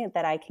way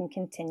that I can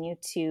continue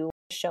to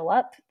show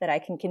up, that I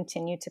can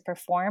continue to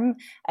perform.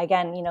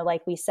 Again,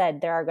 like we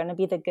said, there are going to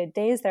be the good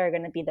days, there are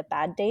going to be the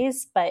bad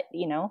days, but,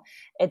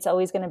 it's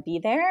always going to be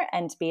there,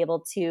 and to be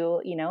able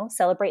to,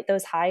 celebrate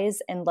those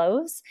highs and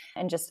lows,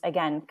 and just,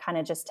 again, kind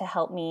of just to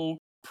help me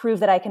prove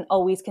that I can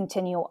always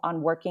continue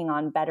on working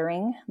on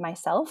bettering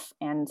myself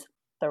and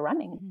the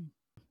running.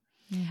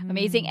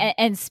 Amazing.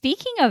 And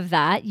speaking of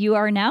that, you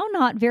are now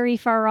not very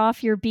far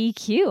off your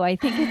BQ. I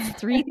think it's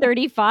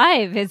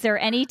 3:35. Is there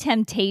any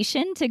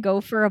temptation to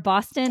go for a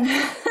Boston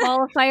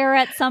qualifier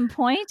at some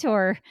point,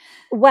 or?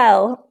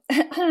 Well,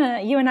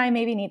 you and I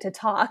maybe need to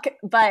talk,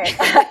 but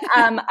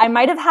I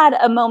might have had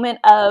a moment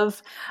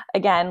of,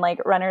 again, like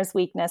runner's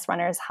weakness,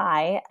 runner's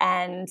high,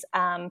 and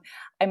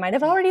I might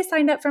have already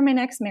signed up for my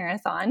next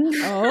marathon.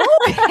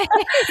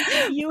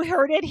 Oh, you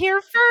heard it here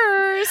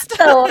first.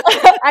 So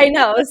I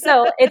know.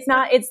 So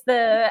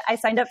I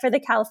signed up for the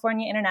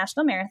California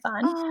International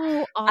Marathon.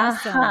 Oh,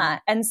 awesome.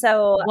 And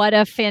so what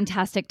a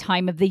fantastic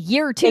time of the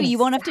year too. Exactly. You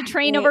won't have to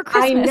train over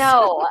Christmas. I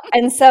know.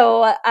 And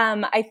so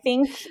I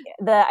think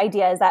the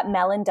idea is that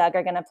Mel and Doug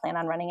are going to plan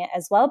on running it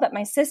as well, but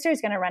my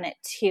sister's going to run it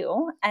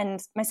too.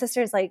 And my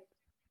sister's like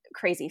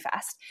crazy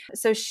fast.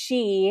 So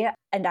she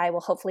and I will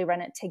hopefully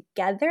run it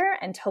together,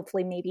 and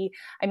hopefully maybe,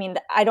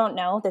 I don't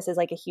know, this is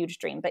like a huge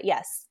dream, but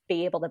yes,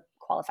 be able to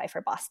qualify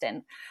for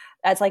Boston.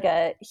 That's like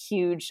a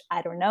huge,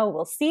 I don't know,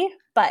 we'll see,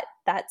 but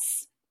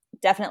that's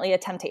definitely a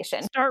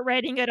temptation. Start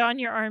writing it on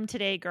your arm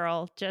today,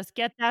 girl. Just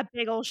get that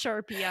big old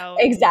Sharpie out.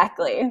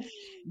 Exactly.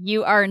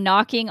 You are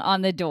knocking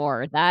on the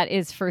door. That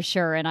is for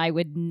sure. And I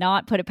would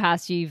not put it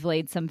past you. You've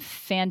laid some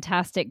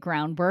fantastic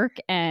groundwork,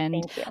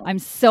 and I'm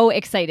so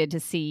excited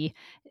to see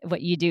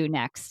what you do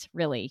next.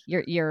 Really,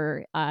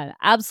 you're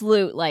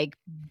absolute like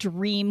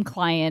dream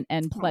client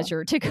and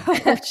pleasure to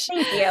coach.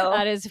 Thank you.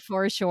 That is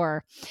for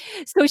sure.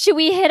 So should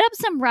we hit up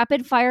some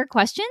rapid fire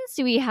questions?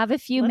 Do we have a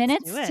few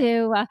minutes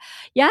to?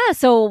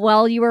 So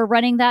while you were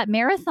running that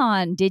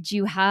marathon, did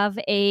you have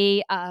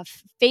a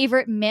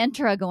favorite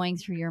mantra going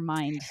through your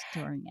mind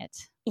during it?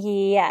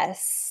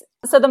 Yes.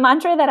 So the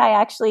mantra that I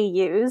actually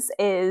use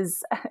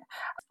is,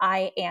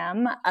 I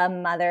am a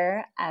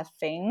mother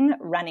effing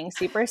running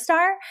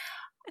superstar.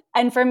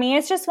 And for me,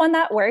 it's just one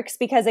that works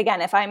because,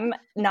 again, if I'm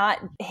not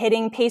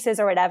hitting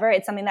paces or whatever,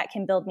 it's something that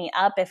can build me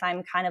up. If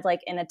I'm kind of like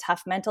in a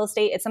tough mental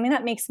state, it's something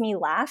that makes me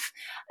laugh.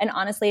 And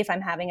honestly, if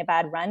I'm having a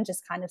bad run,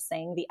 just kind of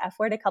saying the F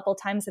word a couple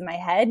times in my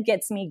head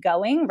gets me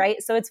going,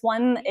 right? So it's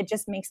one, it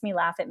just makes me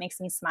laugh. It makes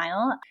me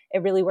smile.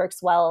 It really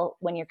works well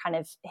when you're kind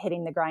of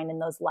hitting the grind in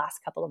those last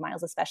couple of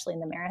miles, especially in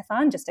the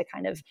marathon, just to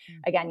kind of,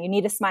 again, you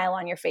need a smile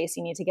on your face.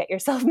 You need to get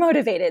yourself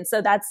motivated.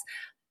 So that's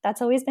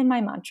always been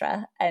my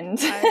mantra. And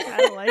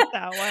I like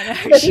that one.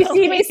 Actually. If you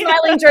see me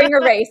smiling during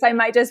a race, I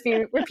might just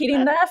be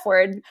repeating the F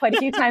word quite a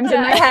few times in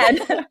my head.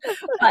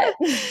 But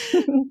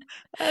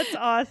that's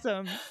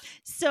awesome.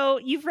 So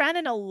you've ran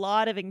in a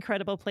lot of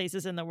incredible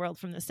places in the world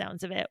from the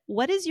sounds of it.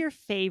 What is your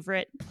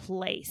favorite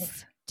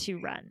place to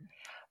run?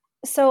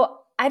 So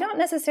I don't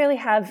necessarily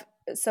have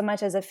so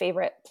much as a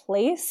favorite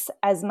place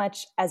as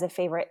much as a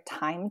favorite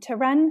time to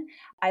run.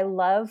 I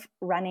love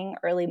running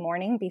early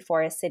morning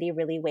before a city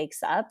really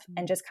wakes up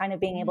and just kind of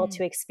being able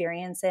to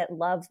experience it.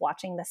 Love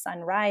watching the sun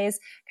rise,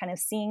 kind of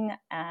seeing,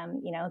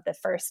 the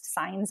first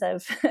signs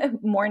of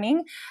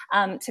morning.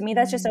 To me,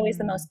 that's just always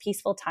the most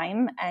peaceful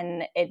time.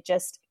 And it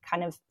just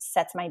kind of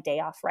sets my day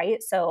off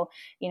right. So,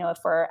 if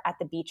we're at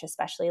the beach,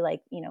 especially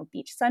like,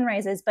 beach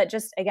sunrises, but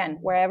just again,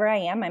 wherever I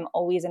am, I'm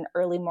always an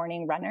early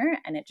morning runner.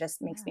 And it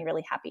just makes me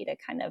really happy to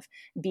kind of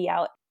be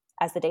out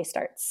as the day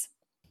starts.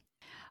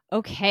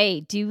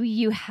 Okay. Do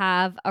you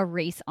have a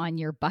race on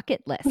your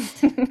bucket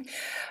list?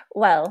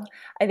 Well,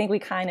 I think we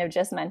kind of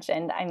just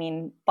mentioned,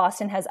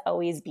 Boston has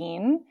always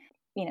been,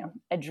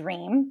 a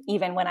dream.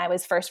 Even when I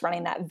was first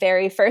running that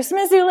very first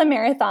Missoula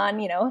Marathon,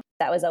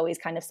 that was always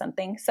kind of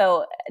something.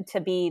 So to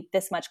be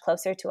this much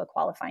closer to a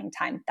qualifying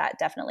time, that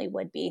definitely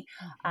would be.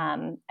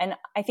 And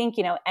I think,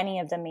 any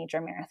of the major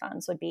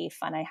marathons would be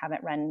fun. I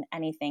haven't run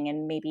anything.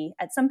 And maybe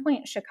at some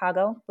point,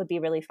 Chicago would be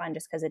really fun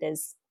just because it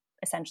is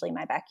essentially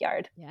my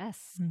backyard.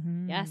 Yes.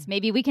 Mm-hmm. Yes.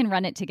 Maybe we can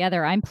run it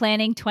together. I'm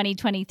planning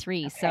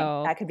 2023. Okay.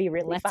 So that could be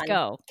really fun. Let's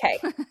go. Okay.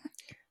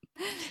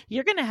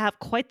 You're going to have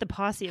quite the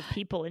posse of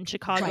people in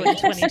Chicago in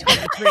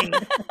 2023.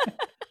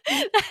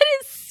 That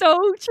is so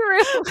true.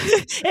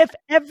 If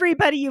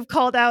everybody you've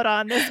called out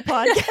on this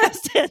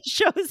podcast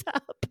shows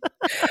up.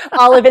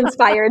 All of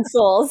inspired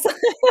souls.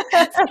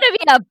 It's going to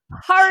be a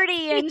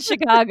party in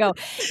Chicago.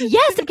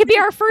 Yes, it could be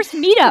our first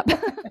meetup.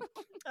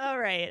 All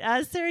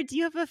right. Sarah, do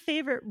you have a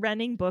favorite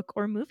running book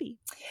or movie?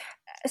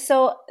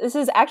 So this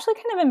is actually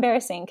kind of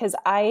embarrassing because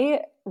I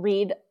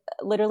read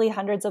literally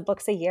hundreds of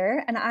books a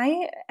year. And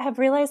I have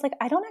realized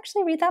I don't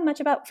actually read that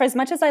much for as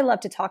much as I love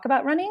to talk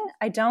about running,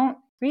 I don't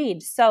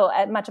read so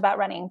much about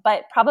running.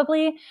 But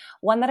probably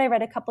one that I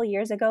read a couple of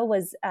years ago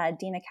was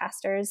Dina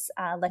Castor's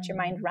Let Your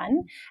Mind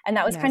Run. And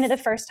that was kind of the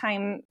first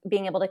time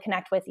being able to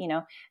connect with,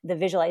 the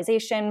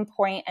visualization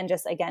point and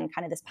just, again,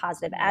 kind of this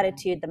positive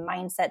attitude, the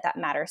mindset that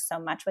matters so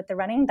much with the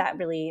running that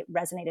really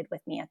resonated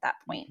with me at that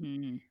point.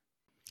 Mm-hmm.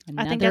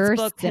 I think that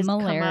book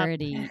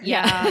similarity. Has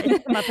come up,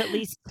 it's come up at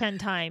least 10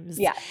 times.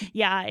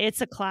 Yeah,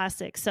 it's a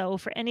classic. So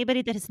for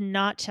anybody that has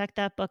not checked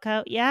that book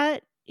out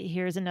yet,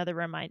 here's another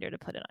reminder to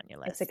put it on your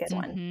list. It's a good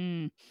one.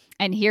 Mm-hmm.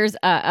 And here's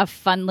a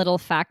fun little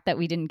fact that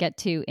we didn't get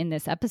to in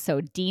this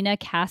episode. Dina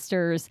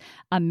Castor's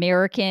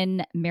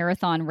American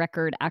marathon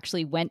record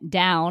actually went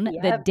down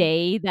the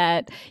day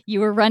that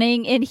you were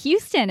running in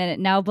Houston, and it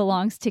now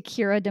belongs to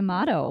Kira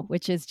D'Amato,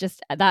 which is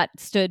that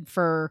stood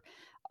for,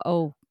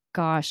 over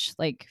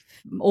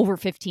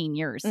 15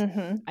 years,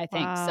 I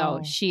think. Wow.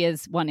 So she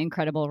is one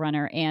incredible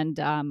runner and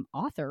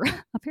author,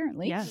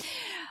 apparently. Yes.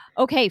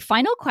 Okay,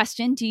 final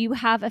question. Do you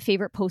have a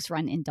favorite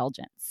post-run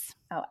indulgence?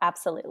 Oh,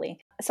 absolutely.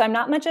 So I'm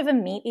not much of a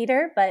meat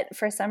eater, but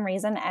for some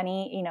reason,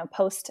 any,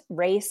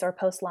 post-race or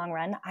post-long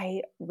run,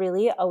 I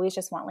really always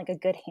just want a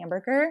good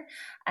hamburger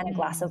and a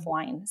glass of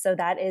wine. So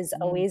that is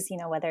always,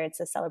 whether it's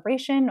a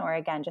celebration or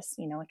again, just,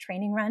 a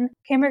training run,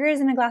 hamburgers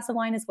and a glass of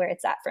wine is where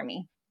it's at for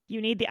me.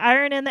 You need the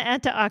iron and the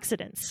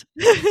antioxidants.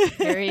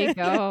 There you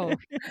go.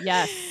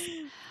 Yes.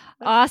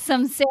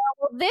 Awesome, Sarah.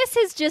 Well, this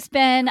has just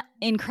been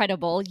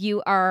incredible.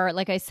 You are,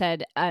 like I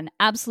said, an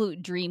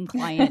absolute dream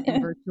client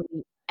in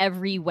virtually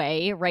every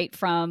way, right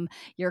from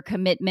your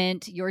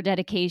commitment, your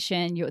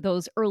dedication,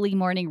 those early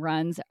morning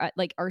runs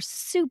are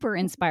super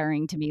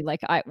inspiring to me.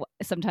 I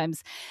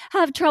sometimes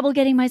have trouble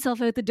getting myself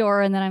out the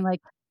door, and then I'm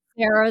like,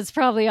 Sarah's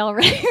probably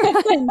already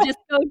run. Just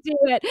go do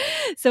it.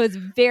 So it's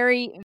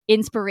very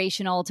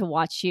inspirational to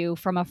watch you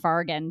from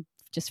afar. Again,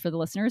 just for the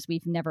listeners,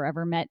 we've never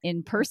ever met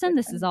in person.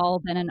 This has all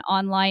been an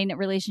online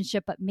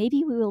relationship, but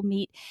maybe we will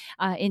meet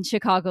in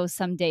Chicago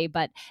someday.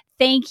 But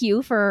thank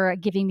you for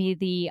giving me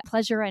the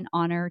pleasure and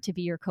honor to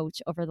be your coach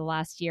over the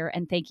last year.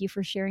 And thank you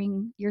for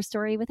sharing your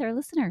story with our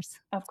listeners.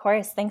 Of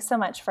course. Thanks so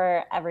much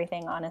for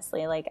everything,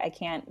 honestly. I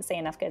can't say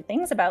enough good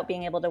things about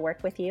being able to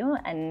work with you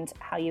and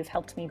how you've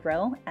helped me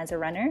grow as a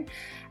runner.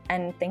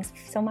 And thanks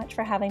so much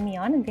for having me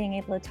on and being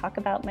able to talk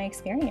about my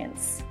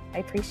experience. I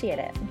appreciate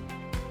it.